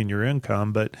outliving your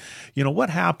income. But,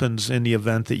 what happens in the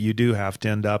event that you do have to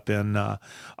end up in a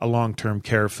long-term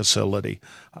care facility,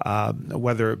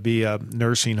 whether it be a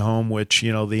nursing home, which,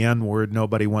 the N word,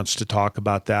 nobody wants to talk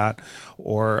about that,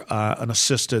 or an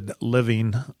assisted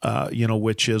living,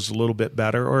 which is a little bit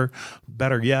better, or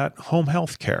better yet, home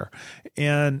health care.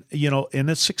 And, and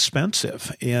it's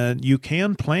expensive, and you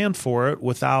can plan for it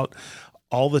without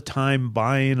all the time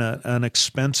buying an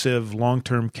expensive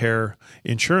long-term care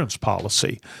insurance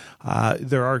policy.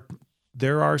 There are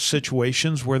there are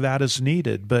situations where that is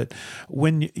needed. But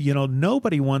when,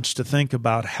 nobody wants to think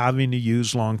about having to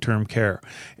use long-term care,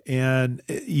 and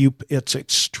it's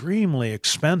extremely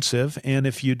expensive. And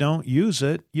if you don't use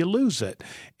it, you lose it.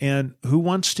 And who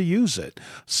wants to use it?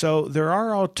 So there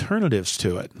are alternatives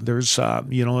to it. There's,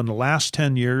 in the last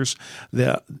 10 years,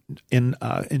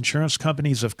 insurance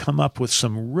companies have come up with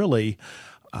some really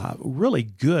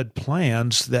good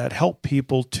plans that help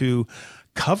people to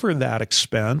cover that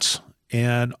expense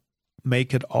and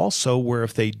make it also where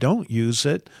if they don't use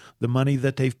it, the money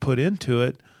that they've put into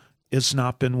it has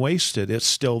not been wasted. It's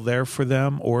still there for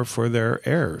them or for their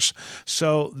heirs.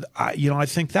 So, I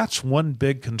think that's one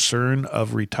big concern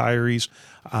of retirees,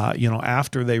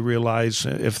 after they realize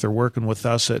if they're working with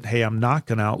us that, hey, I'm not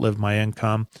going to outlive my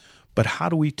income, but how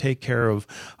do we take care of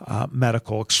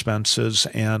medical expenses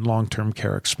and long-term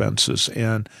care expenses?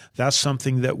 And that's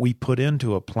something that we put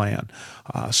into a plan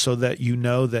so that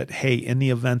that, hey, in the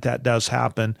event that does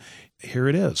happen, here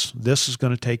it is. This is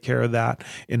going to take care of that,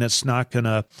 and it's not going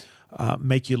to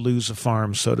make you lose a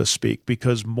farm, so to speak,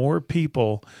 because more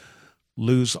people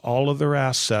lose all of their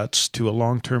assets to a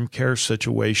long-term care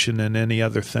situation than any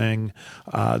other thing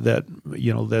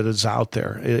that is out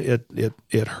there.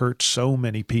 It hurts so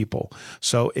many people.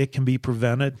 So it can be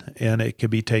prevented, and it can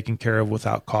be taken care of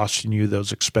without costing you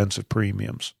those expensive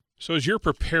premiums. So as you're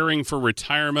preparing for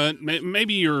retirement,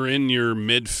 maybe you're in your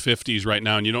mid-50s right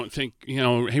now and you don't think,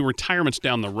 hey, retirement's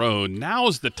down the road.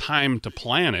 Now's the time to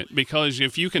plan it, because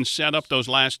if you can set up those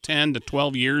last 10 to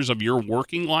 12 years of your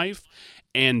working life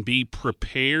and be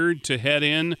prepared to head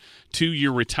in to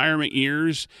your retirement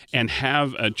years and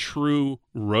have a true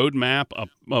roadmap,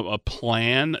 a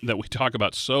plan that we talk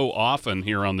about so often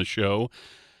here on the show,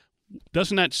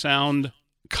 doesn't that sound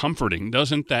comforting?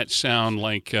 Doesn't that sound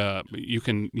like you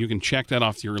can check that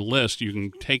off your list? You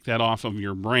can take that off of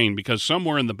your brain, because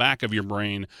somewhere in the back of your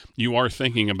brain you are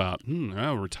thinking about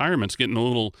retirement's getting a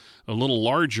little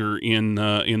larger in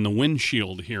the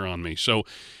windshield here on me. So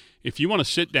if you want to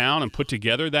sit down and put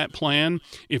together that plan,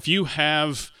 if you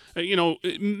have,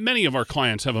 many of our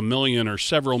clients have $1 million or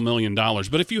several $1 million,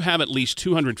 but if you have at least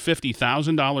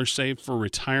 $250,000 saved for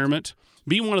retirement,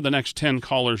 be one of the next 10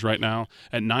 callers right now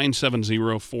at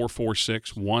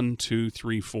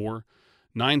 970-446-1234.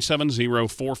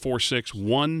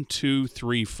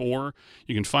 970-446-1234.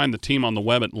 You can find the team on the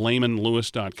web at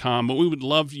lehmanlewis.com, but we would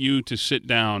love you to sit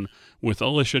down with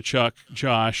Alicia, Chuck,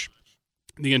 Josh,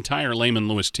 the entire Lehman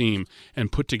Lewis team,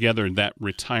 and put together that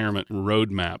retirement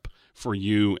roadmap for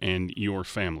you and your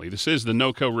family. This is the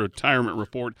NOCO Retirement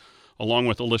Report, along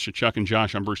with Alicia, Chuck, and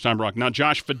Josh. I'm Bruce Steinbrock. Now,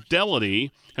 Josh,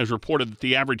 Fidelity has reported that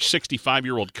the average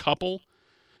 65-year-old couple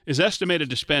is estimated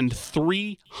to spend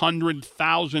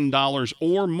 $300,000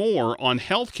 or more on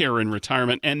health care in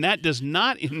retirement, and that does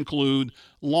not include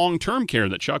long-term care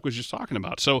that Chuck was just talking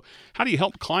about. So how do you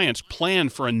help clients plan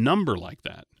for a number like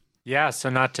that? Yeah, so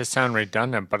not to sound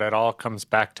redundant, but it all comes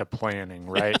back to planning,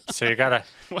 right? So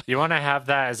you want to have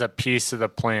that as a piece of the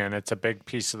plan. It's a big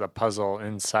piece of the puzzle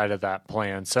inside of that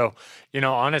plan. So,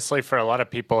 honestly, for a lot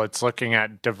of people, it's looking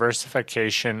at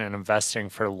diversification and investing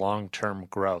for long-term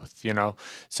growth,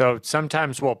 So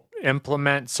sometimes we'll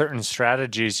implement certain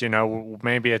strategies,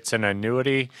 maybe it's an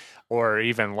annuity or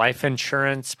even life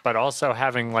insurance, but also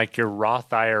having like your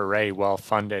Roth IRA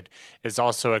well-funded is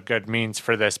also a good means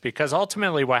for this, because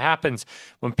ultimately what happens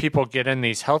when people get in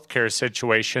these healthcare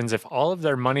situations, if all of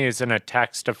their money is in a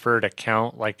tax-deferred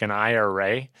account like an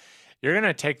IRA, you're going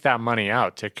to take that money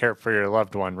out to care for your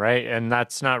loved one, right? And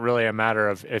that's not really a matter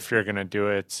of if you're going to do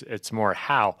it, it's more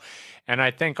how. And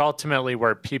I think ultimately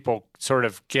where people sort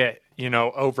of get,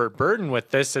 overburdened with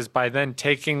this is by then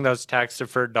taking those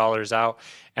tax-deferred dollars out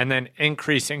and then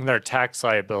increasing their tax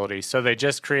liability. So they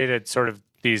just created sort of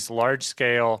these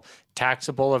large-scale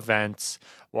taxable events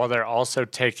while they're also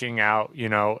taking out,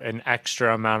 an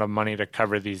extra amount of money to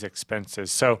cover these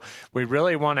expenses. So we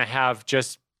really want to have,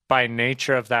 just by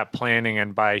nature of that planning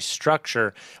and by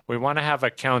structure, we want to have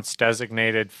accounts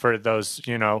designated for those,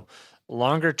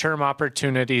 longer term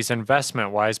opportunities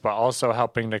investment wise, but also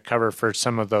helping to cover for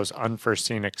some of those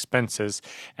unforeseen expenses.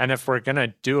 And if we're going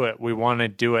to do it, we want to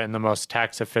do it in the most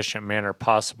tax efficient manner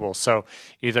possible. So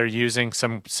either using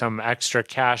some extra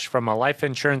cash from a life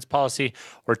insurance policy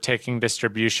or taking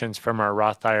distributions from our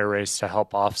Roth IRAs to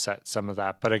help offset some of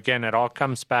that. But again, it all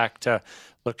comes back to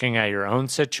looking at your own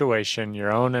situation,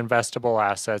 your own investable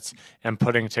assets, and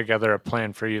putting together a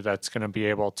plan for you that's going to be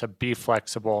able to be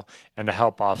flexible and to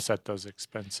help offset those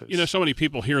expenses. So many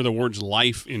people hear the words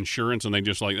life insurance and they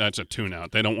just that's a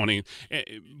tune-out. They don't want to.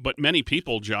 But many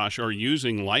people, Josh, are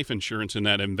using life insurance in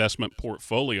that investment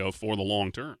portfolio for the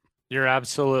long term. You're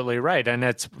absolutely right. And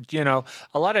it's,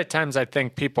 a lot of times I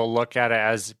think people look at it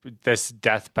as this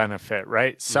death benefit,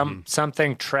 right?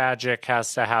 Something tragic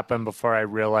has to happen before I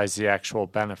realize the actual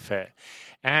benefit.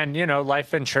 And,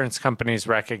 life insurance companies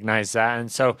recognize that.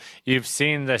 And so you've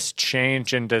seen this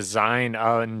change in design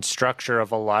and structure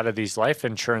of a lot of these life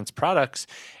insurance products.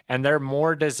 And they're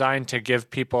more designed to give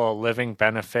people a living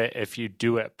benefit if you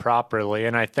do it properly.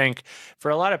 And I think for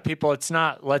a lot of people, it's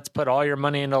not, let's put all your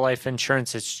money into life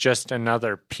insurance. It's just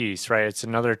another piece, right? It's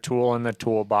another tool in the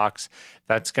toolbox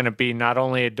that's going to be not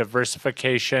only a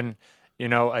diversification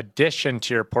addition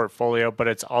to your portfolio, but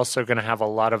it's also going to have a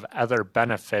lot of other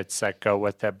benefits that go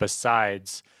with it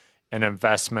besides an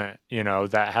investment,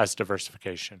 that has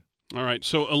diversification. All right.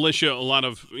 So, Alicia, a lot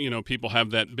of, people have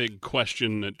that big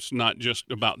question that's not just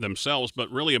about themselves, but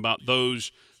really about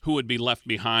those who would be left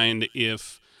behind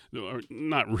or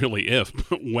not really if,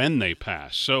 but when they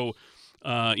pass. So,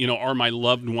 are my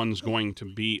loved ones going to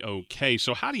be okay?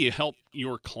 So how do you help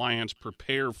your clients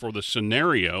prepare for the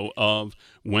scenario of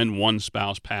when one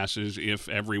spouse passes, if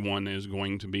everyone is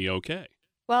going to be okay?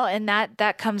 Well, and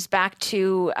that comes back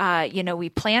to, we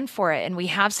plan for it and we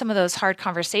have some of those hard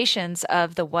conversations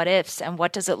of the what ifs and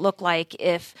what does it look like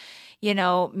if,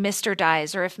 Mr.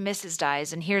 dies or if Mrs.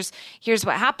 dies. And here's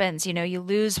what happens. You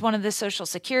lose one of the Social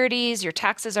Securities, your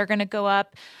taxes are going to go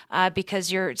up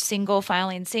because you're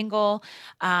filing single.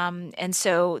 And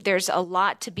so there's a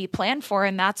lot to be planned for.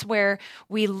 And that's where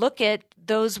we look at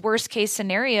those worst case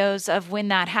scenarios of when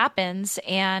that happens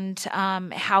and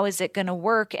how is it going to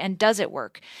work and does it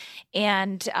work?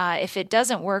 And if it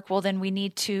doesn't work, well, then we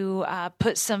need to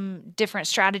put some different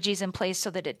strategies in place so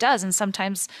that it does. And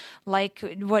sometimes, like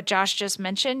what Josh just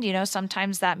mentioned,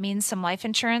 sometimes that means some life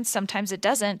insurance, sometimes it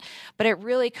doesn't. But it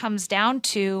really comes down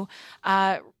to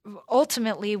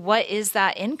ultimately, what is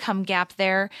that income gap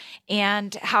there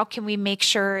and how can we make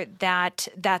sure that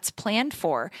that's planned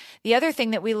for? The other thing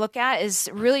that we look at is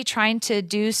really trying to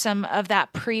do some of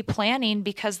that pre-planning,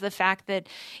 because the fact that,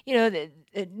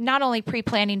 not only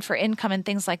pre-planning for income and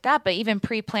things like that, but even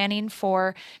pre-planning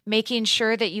for making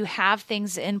sure that you have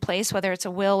things in place, whether it's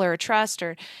a will or a trust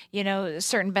or,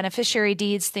 certain beneficiary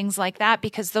deeds, things like that,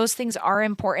 because those things are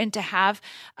important to have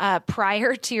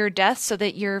prior to your death so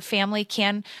that your family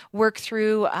can work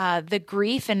through the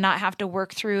grief and not have to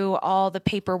work through all the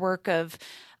paperwork of,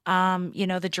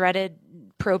 the dreaded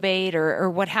probate or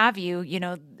what have you.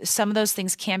 Some of those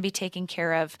things can be taken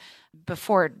care of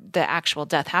before the actual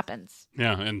death happens.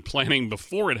 Yeah, and planning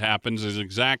before it happens is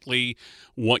exactly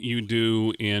what you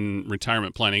do in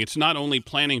retirement planning. It's not only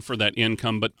planning for that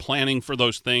income, but planning for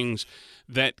those things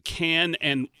that can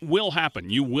and will happen.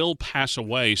 You will pass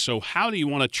away. So how do you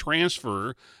want to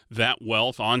transfer that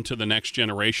wealth onto the next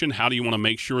generation? How do you want to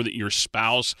make sure that your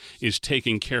spouse is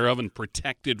taken care of and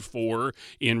protected for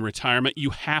in retirement? You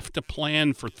have to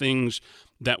plan for things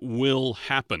that will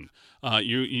happen.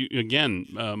 You again,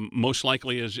 most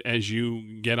likely as you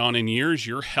get on in years,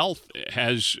 your health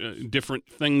has different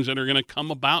things that are going to come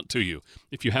about to you.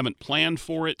 If you haven't planned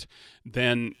for it,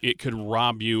 then it could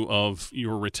rob you of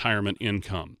your retirement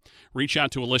income. Reach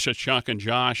out to Alicia, Chuck, and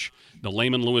Josh, the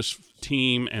Lehman Lewis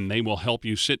team, and they will help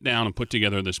you sit down and put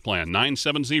together this plan.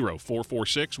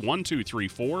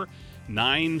 970-446-1234,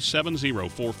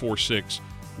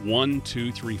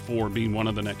 970-446-1234. Be one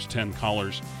of the next 10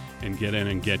 callers and get in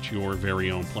and get your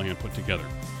very own plan put together.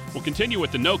 We'll continue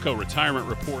with the NOCO Retirement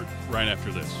Report right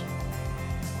after this.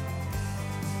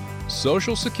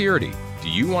 Social Security. Do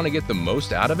you want to get the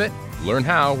most out of it? Learn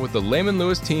how with the Lehman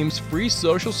Lewis team's free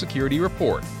Social Security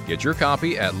report. Get your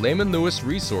copy at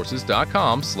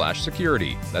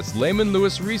LehmanLewisResources.com/security. That's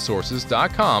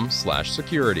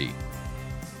LehmanLewisResources.com/security.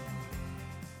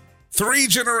 3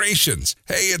 generations.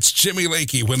 Hey, it's Jimmy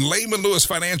Lakey. When Lehman Lewis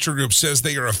Financial Group says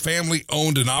they are a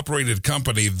family-owned and operated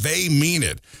company, they mean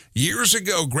it. Years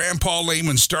ago, Grandpa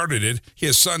Lehman started it.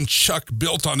 His son Chuck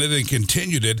built on it and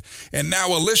continued it. And now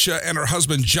Alicia and her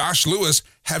husband Josh Lewis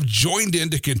have joined in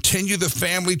to continue the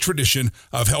family tradition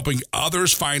of helping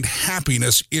others find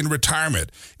happiness in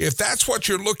retirement. If that's what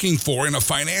you're looking for in a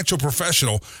financial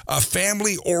professional, a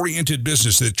family-oriented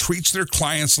business that treats their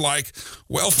clients like,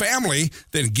 well, family,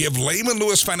 then give Lehman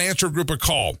Lewis Financial Group a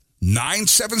call.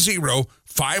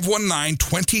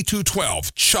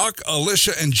 970-519-2212. Chuck,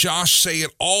 Alicia, and Josh say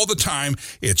it all the time.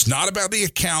 It's not about the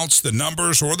accounts, the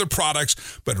numbers, or the products,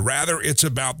 but rather it's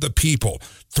about the people.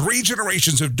 3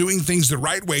 generations of doing things the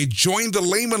right way. Join the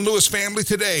Lehman Lewis family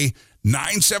today.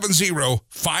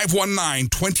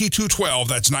 970-519-2212.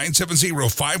 That's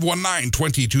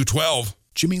 970-519-2212.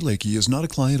 Jimmy Lakey is not a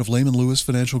client of Lehman Lewis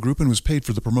Financial Group and was paid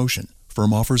for the promotion.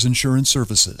 Firm offers insurance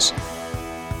services.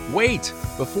 Wait!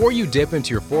 Before you dip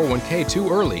into your 401k too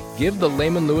early, give the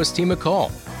Lehman Lewis team a call.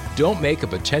 Don't make a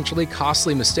potentially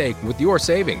costly mistake with your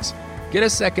savings. Get a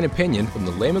second opinion from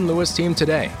the Lehman Lewis team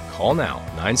today. Call now,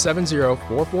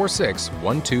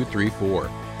 970-446-1234.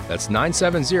 That's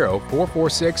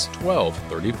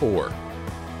 970-446-1234.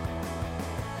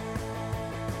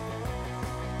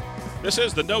 This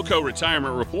is the NOCO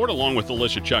Retirement Report, along with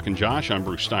Alicia, Chuck, and Josh. I'm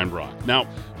Bruce Steinbrock. Now,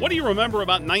 what do you remember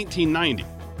about 1990?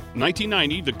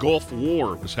 1990, the Gulf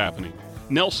War was happening.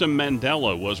 Nelson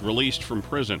Mandela was released from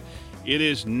prison. It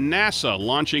is NASA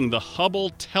launching the Hubble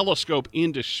telescope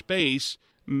into space.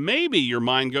 Maybe your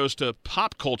mind goes to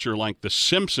pop culture like The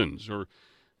Simpsons or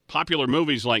popular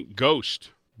movies like Ghost,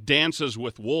 Dances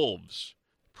with Wolves,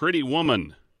 Pretty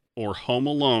Woman, or Home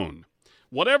Alone.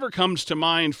 Whatever comes to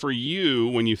mind for you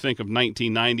when you think of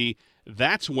 1990,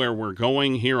 that's where we're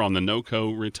going here on the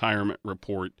NOCO Retirement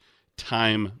Report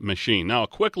Time Machine. Now, a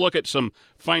quick look at some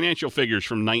financial figures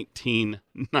from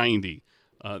 1990.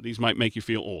 These might make you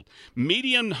feel old.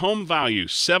 Median home value,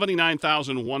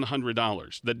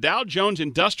 $79,100. The Dow Jones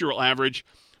Industrial Average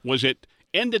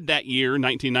ended that year,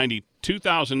 1990,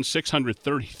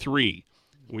 2,633.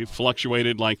 We've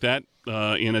fluctuated like that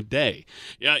in a day.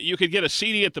 You could get a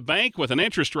CD at the bank with an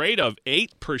interest rate of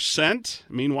 8%.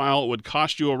 Meanwhile, it would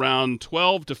cost you around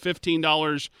 $12 to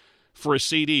 $15 for a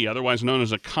CD, otherwise known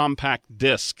as a compact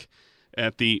disc,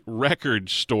 at the record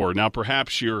store. Now,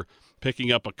 perhaps you're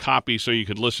picking up a copy so you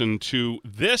could listen to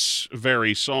this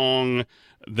very song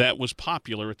that was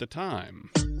popular at the time.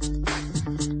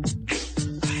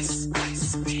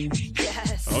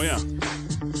 Yes. Oh, yeah.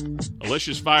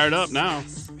 Alicia's fired up now.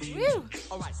 Woo.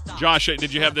 Josh,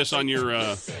 did you have this on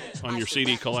your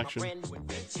CD collection?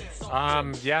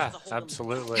 Yeah,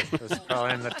 absolutely. It was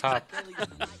probably in the top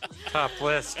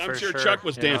list. I'm for sure Chuck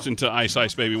was dancing to Ice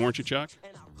Ice Baby, weren't you, Chuck?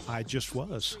 I just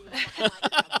was.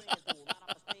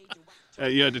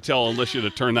 You had to tell Alicia to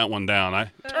turn that one down.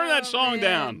 Turn that song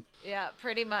down. Yeah,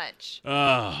 pretty much.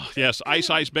 Yes, Ice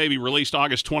Ice Baby, released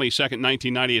August 22nd,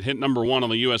 1990. It hit number 1 on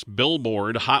the U.S.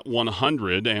 Billboard Hot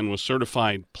 100 and was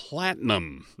certified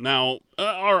platinum. Now,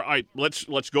 all right,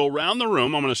 let's go around the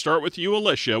room. I'm going to start with you,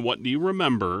 Alicia. What do you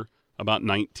remember about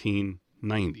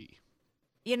 1990?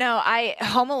 You know,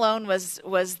 Home Alone was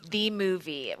the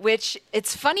movie, which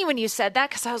it's funny when you said that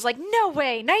because I was like, no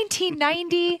way,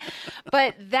 1990.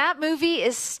 But that movie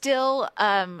is still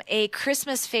a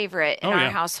Christmas favorite in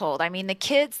our household. I mean, the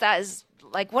kids, that is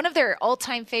like one of their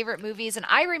all-time favorite movies. And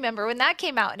I remember when that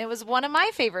came out, and it was one of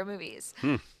my favorite movies.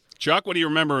 Chuck, what do you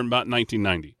remember about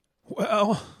 1990?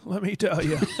 Well, let me tell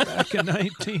you, back in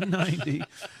 1990.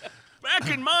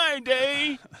 Back in my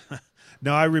day.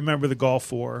 No, I remember the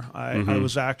Gulf War. I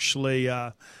was actually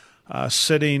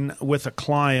sitting with a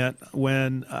client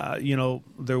when,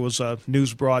 there was a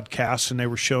news broadcast and they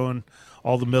were showing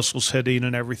all the missiles hitting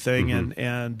and everything.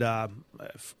 And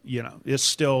it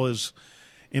still is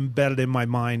embedded in my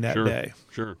mind that day.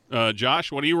 Sure.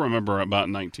 Josh, what do you remember about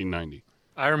 1990?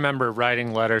 I remember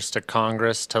writing letters to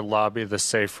Congress to lobby the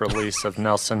safe release of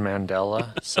Nelson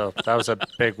Mandela. So that was a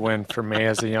big win for me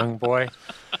as a young boy.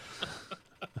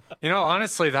 You know,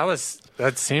 honestly,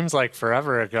 that seems like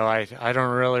forever ago. I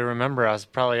don't really remember. I was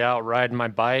probably out riding my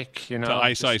bike, To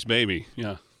Ice Ice Baby,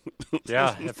 yeah.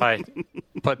 Yeah, if I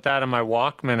put that in my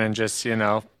Walkman and just,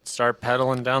 start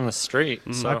pedaling down the street.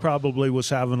 So. I probably was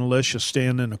having Alicia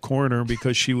stand in a corner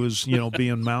because she was,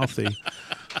 being mouthy.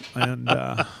 And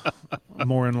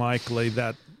more than likely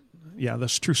that's a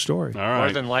true story. All right.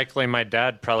 More than likely, my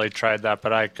dad probably tried that,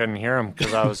 but I couldn't hear him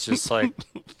because I was just like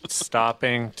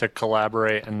stopping to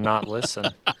collaborate and not listen.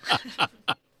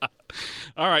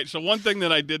 All right, so one thing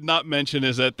that I did not mention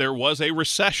is that there was a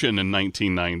recession in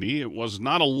 1990. It was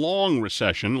not a long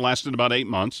recession, lasted about 8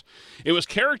 months. It was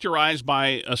characterized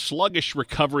by a sluggish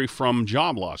recovery from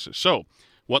job losses. So,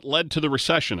 what led to the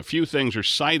recession? A few things are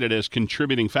cited as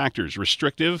contributing factors.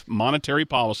 Restrictive monetary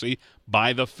policy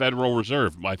by the Federal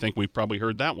Reserve. I think we've probably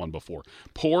heard that one before.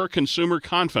 Poor consumer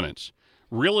confidence,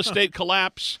 real estate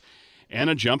collapse, and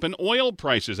a jump in oil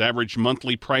prices. Average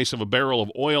monthly price of a barrel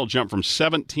of oil jumped from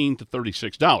 $17 to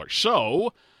 $36.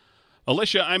 So,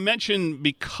 Alicia, I mentioned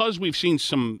because we've seen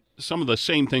some of the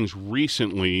same things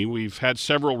recently. We've had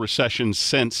several recessions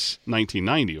since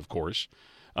 1990, of course.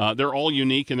 They're all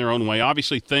unique in their own way.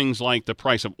 Obviously, things like the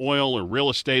price of oil or real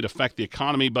estate affect the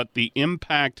economy, but the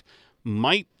impact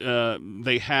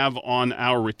they have on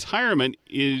our retirement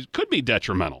could be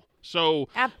detrimental. So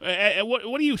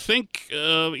what do you think,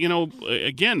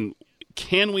 again,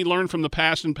 can we learn from the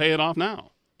past and pay it off now?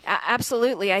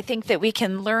 Absolutely. I think that we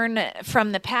can learn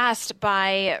from the past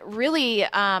by really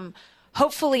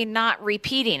hopefully not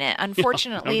repeating it.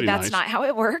 Unfortunately, that's nice. not how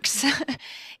it works.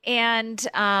 And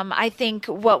I think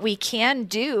what we can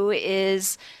do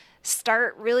is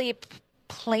start really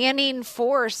planning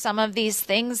for some of these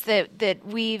things that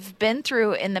we've been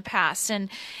through in the past. And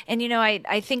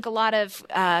I think a lot of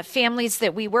families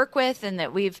that we work with and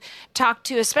that we've talked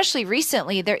to, especially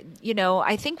recently,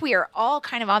 I think we are all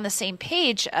kind of on the same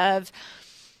page of,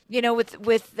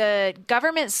 with the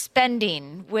government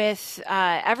spending, with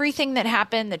everything that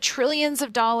happened, the trillions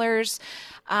of dollars,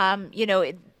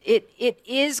 it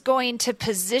is going to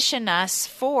position us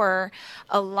for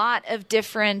a lot of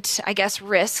different, I guess,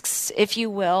 risks, if you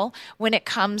will, when it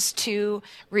comes to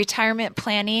retirement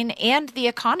planning and the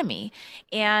economy.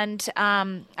 And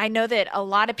I know that a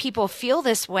lot of people feel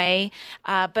this way,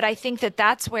 but I think that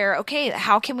that's where, okay,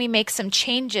 how can we make some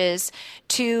changes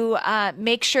to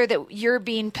make sure that you're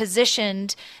being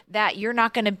positioned, that you're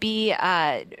not going to be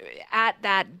at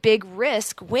that big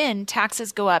risk when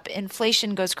taxes go up,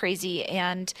 inflation goes crazy,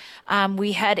 and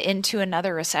we head into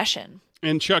another recession.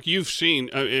 And Chuck, you've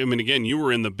seen, again, you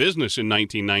were in the business in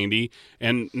 1990,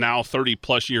 and now 30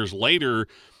 plus years later,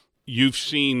 you've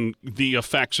seen the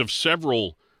effects of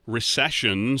several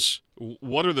recessions.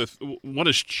 What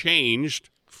has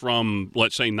changed from,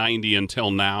 let's say, 90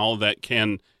 until now that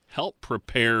can help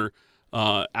prepare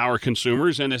our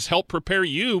consumers and has helped prepare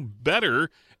you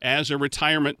better as a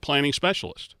retirement planning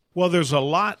specialist? Well, there's a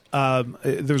lot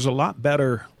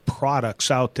better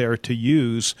products out there to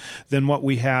use than what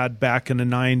we had back in the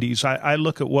 90s. I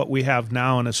look at what we have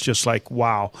now and it's just like,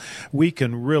 wow, we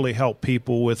can really help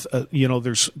people with,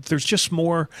 there's just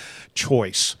more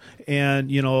choice and,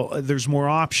 there's more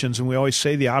options. And we always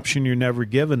say the option you're never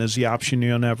given is the option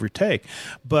you'll never take.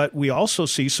 But we also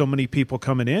see so many people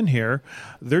coming in here,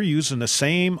 they're using the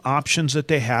same options that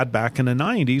they had back in the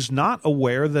 90s, not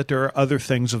aware that there are other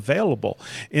things available.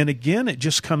 And again, it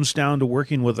just comes down to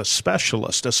working with a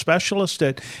specialist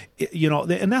that,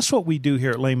 and that's what we do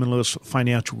here at Lehman Lewis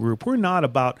Financial Group. We're not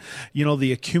about,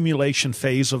 the accumulation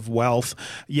phase of wealth.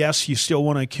 Yes, you still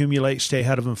want to accumulate, stay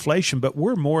ahead of inflation, but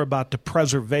we're more about the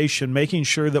preservation, making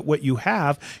sure that what you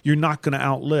have, you're not going to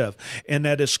outlive, and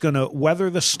that it's going to weather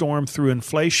the storm through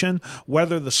inflation,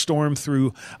 weather the storm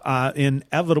through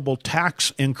inevitable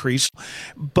tax increase.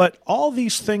 But all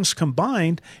these things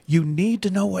combined, you need to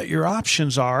know what your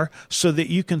options are so that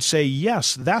you can say,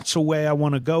 yes, that's a way I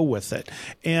want to go with it.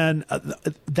 And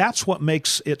that's what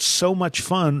makes it so much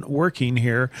fun working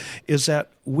here, is that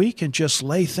we can just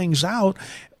lay things out.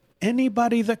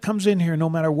 Anybody that comes in here, no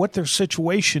matter what their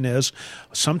situation is,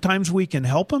 sometimes we can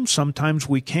help them, sometimes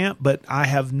we can't, but I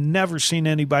have never seen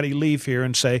anybody leave here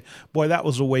and say, boy, that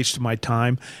was a waste of my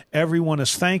time. Everyone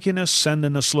is thanking us,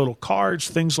 sending us little cards,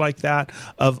 things like that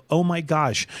of, oh my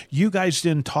gosh, you guys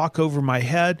didn't talk over my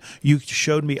head. You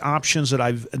showed me options that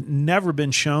I've never been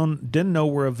shown, didn't know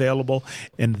were available,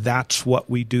 and that's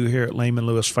what we do here at Lehman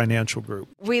Lewis Financial Group.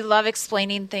 We love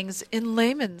explaining things in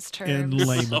layman's terms. In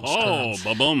layman's terms.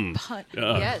 Ba-boom.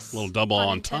 Yes. Little double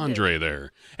entendre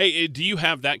there. Hey, do you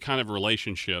have that kind of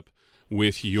relationship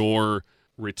with your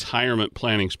retirement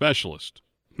planning specialist?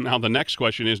 Now, the next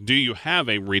question is, do you have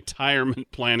a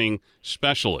retirement planning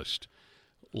specialist?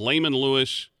 Lehman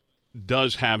Lewis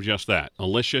does have just that.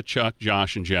 Alicia, Chuck,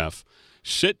 Josh, and Jeff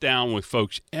sit down with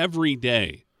folks every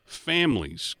day,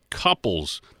 families,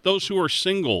 couples, those who are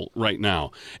single right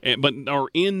now, but are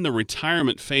in the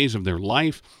retirement phase of their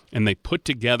life, and they put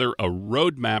together a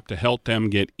roadmap to help them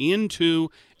get into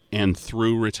and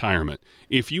through retirement.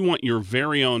 If you want your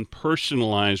very own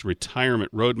personalized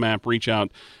retirement roadmap, reach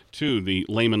out to the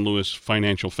Lehman Lewis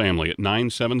Financial family at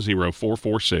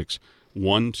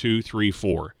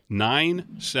 970-446-1234.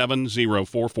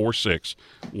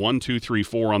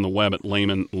 970-446-1234 on the web at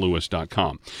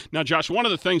lehmanlewis.com. Now, Josh, one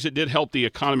of the things that did help the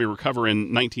economy recover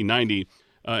in 1990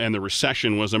 and the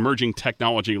recession was emerging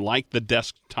technology like the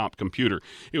desktop computer.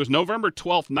 It was November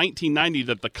 12, 1990,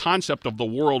 that the concept of the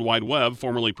World Wide Web,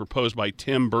 formerly proposed by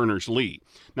Tim Berners-Lee.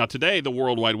 Now, today, the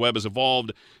World Wide Web has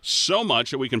evolved so much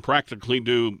that we can practically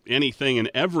do anything and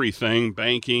everything,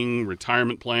 banking,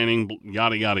 retirement planning,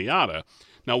 yada, yada, yada.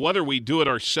 Now, whether we do it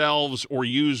ourselves or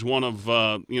use one of,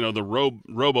 the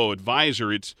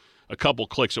robo-advisor, it's a couple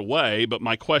clicks away. But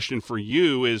my question for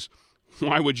you is,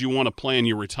 why would you want to plan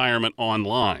your retirement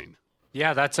online?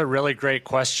 Yeah, that's a really great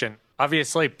question.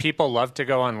 obviously people love to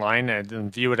go online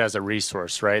and view it as a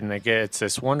resource, right? And it's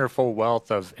this wonderful wealth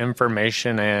of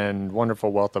information and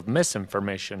wonderful wealth of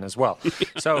misinformation as well.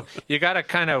 So you got to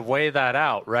kind of weigh that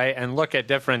out, right? And look at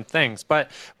different things. But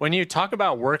when you talk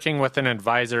about working with an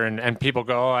advisor and people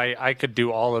go, oh, I could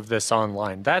do all of this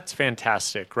online, that's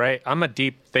fantastic, right? I'm a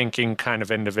deep thinking kind of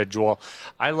individual.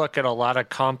 I look at a lot of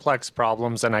complex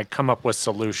problems and I come up with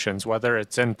solutions, whether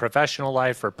it's in professional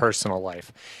life or personal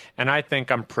life. And I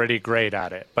think I'm pretty great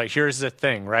at it. But here's the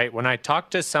thing, right? When I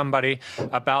talk to somebody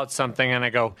about something and I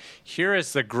go, here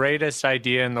is the greatest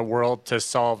idea in the world to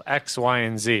solve X, Y,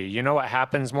 and Z. You know what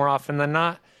happens more often than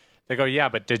not? They go, yeah,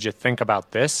 but did you think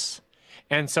about this?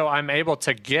 And so I'm able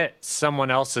to get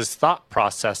someone else's thought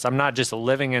process. I'm not just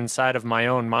living inside of my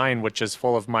own mind, which is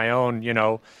full of my own,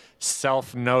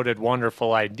 self-noted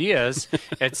wonderful ideas.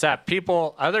 It's that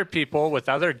other people with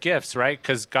other gifts, right?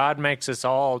 Because God makes us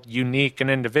all unique and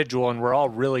individual, and we're all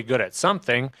really good at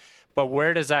something. But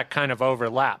where does that kind of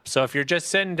overlap? So if you're just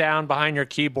sitting down behind your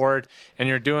keyboard and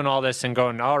you're doing all this and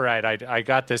going, all right, I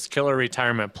got this killer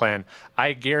retirement plan,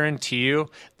 I guarantee you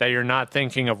that you're not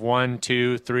thinking of 1,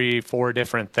 2, 3, 4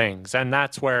 different things. And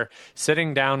that's where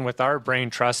sitting down with our brain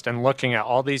trust and looking at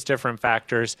all these different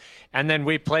factors, and then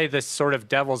we play this sort of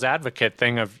devil's advocate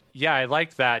thing of, yeah, I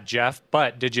like that, Jeff,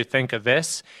 but did you think of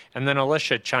this? And then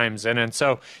Alicia chimes in. And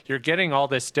so you're getting all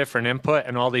this different input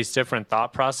and all these different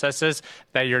thought processes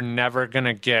that you're never going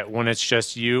to get when it's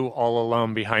just you all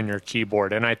alone behind your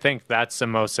keyboard. And I think that's the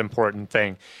most important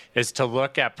thing, is to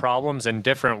look at problems in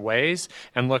different ways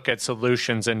and look at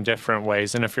solutions in different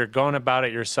ways. And if you're going about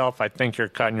it yourself, I think you're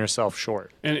cutting yourself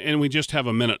short. And we just have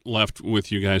a minute left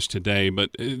with you guys today, but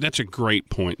that's a great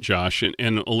point, Josh.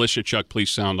 And Alicia, Chuck, please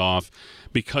sound off.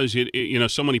 Because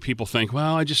so many people think,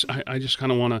 well, I just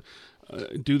kind of want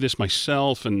to do this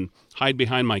myself and hide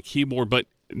behind my keyboard. But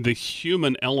the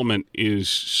human element is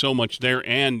so much there,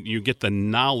 and you get the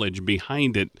knowledge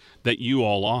behind it that you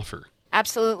all offer.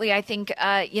 Absolutely. I think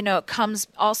it comes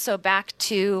also back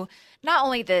to not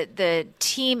only the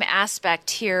team aspect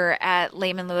here at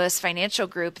Lehman Lewis Financial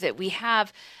Group, that we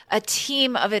have a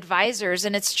team of advisors.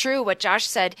 And it's true what Josh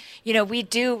said, we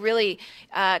do really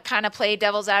kind of play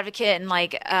devil's advocate and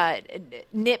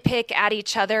nitpick at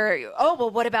each other. Oh, well,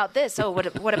 what about this? Oh,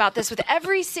 what about this? With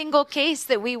every single case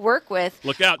that we work with.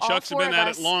 Look out, Chuck's been at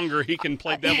it longer. He can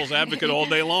play devil's advocate all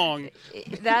day long.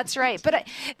 That's right. But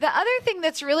the other thing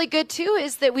that's really good too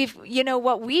is that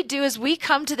what we do is we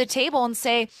come to the table and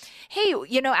say, hey,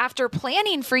 after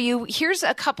planning for you, here's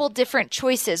a couple different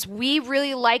choices. We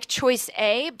really like choice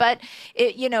A, but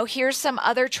here's some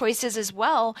other choices as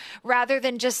well, rather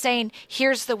than just saying,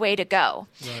 here's the way to go.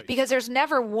 Right. Because there's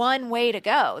never one way to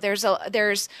go.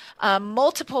 There's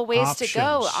multiple ways to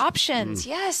go. Options.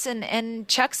 Yes. And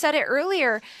Chuck said it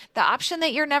earlier, the option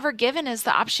that you're never given is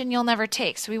the option you'll never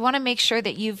take. So we want to make sure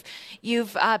that you've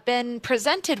been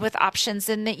presented with options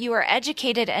and that you are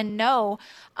educated and know,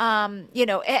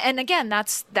 and again,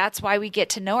 that's why we get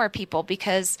to know our people,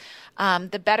 because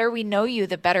the better we know you,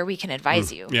 the better we can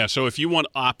advise you. Yeah, so if you want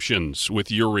options with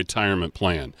your retirement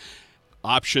plan,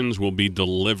 options will be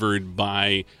delivered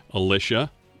by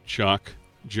Alicia, Chuck,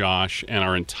 Josh, and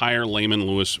our entire Lehman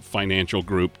Lewis Financial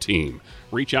Group team.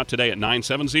 Reach out today at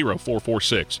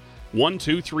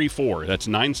 970-446-1234. That's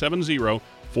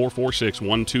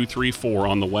 970-446-1234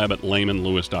 on the web at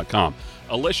lehmanlewis.com.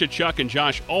 Alicia, Chuck, and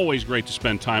Josh, always great to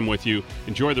spend time with you.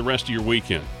 Enjoy the rest of your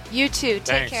weekend. You too.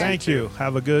 Take care. Thank you.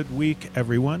 Have a good week,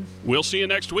 everyone. We'll see you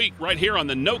next week right here on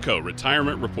the NOCO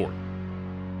Retirement Report.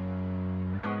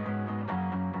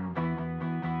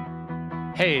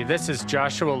 Hey, this is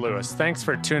Joshua Lewis. Thanks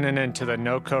for tuning in to the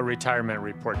NOCO Retirement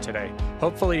Report today.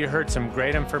 Hopefully you heard some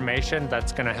great information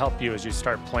that's going to help you as you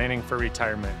start planning for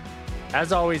retirement.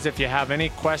 As always, if you have any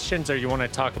questions or you want to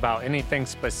talk about anything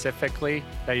specifically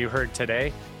that you heard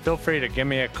today, feel free to give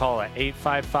me a call at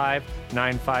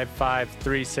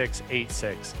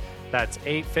 855-955-3686. That's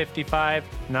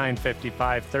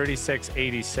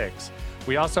 855-955-3686.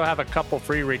 We also have a couple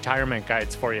free retirement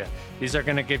guides for you. These are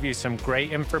going to give you some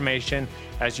great information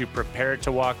as you prepare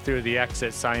to walk through the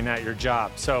exit sign at your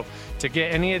job. So to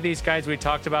get any of these guides we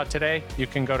talked about today, you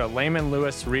can go to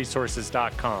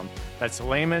LehmanLewisResources.com. That's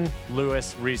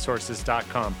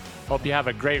LehmanLewisResources.com. Hope you have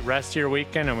a great rest of your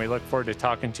weekend, and we look forward to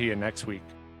talking to you next week.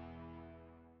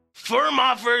 Firm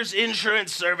offers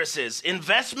insurance services,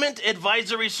 investment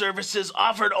advisory services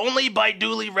offered only by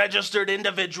duly registered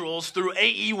individuals through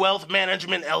AE Wealth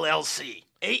Management, LLC.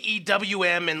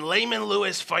 AEWM and Lehman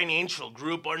Lewis Financial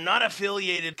Group are not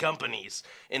affiliated companies.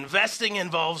 Investing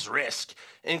involves risk,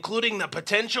 including the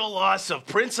potential loss of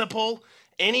principal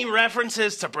Any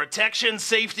references to protection,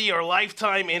 safety, or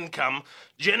lifetime income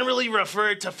generally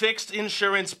refer to fixed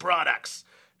insurance products,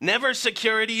 never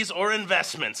securities or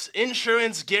investments.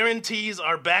 Insurance guarantees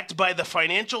are backed by the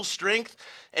financial strength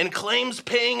and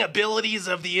claims-paying abilities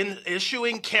of the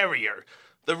issuing carrier.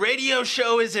 The radio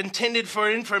show is intended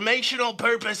for informational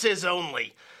purposes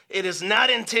only. It is not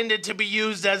intended to be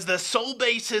used as the sole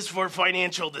basis for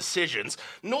financial decisions,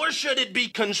 nor should it be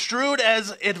construed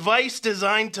as advice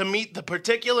designed to meet the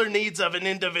particular needs of an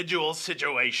individual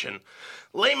situation.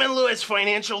 Lehman Lewis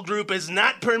Financial Group is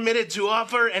not permitted to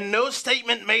offer, and no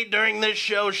statement made during this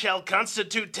show shall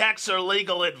constitute tax or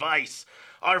legal advice.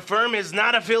 Our firm is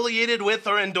not affiliated with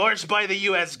or endorsed by the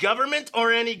U.S. government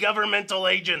or any governmental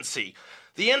agency.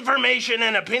 The information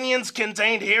and opinions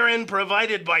contained herein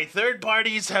provided by third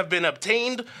parties have been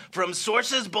obtained from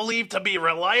sources believed to be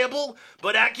reliable,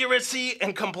 but accuracy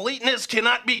and completeness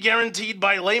cannot be guaranteed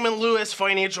by Lehman Lewis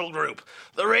Financial Group.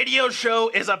 The radio show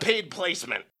is a paid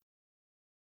placement.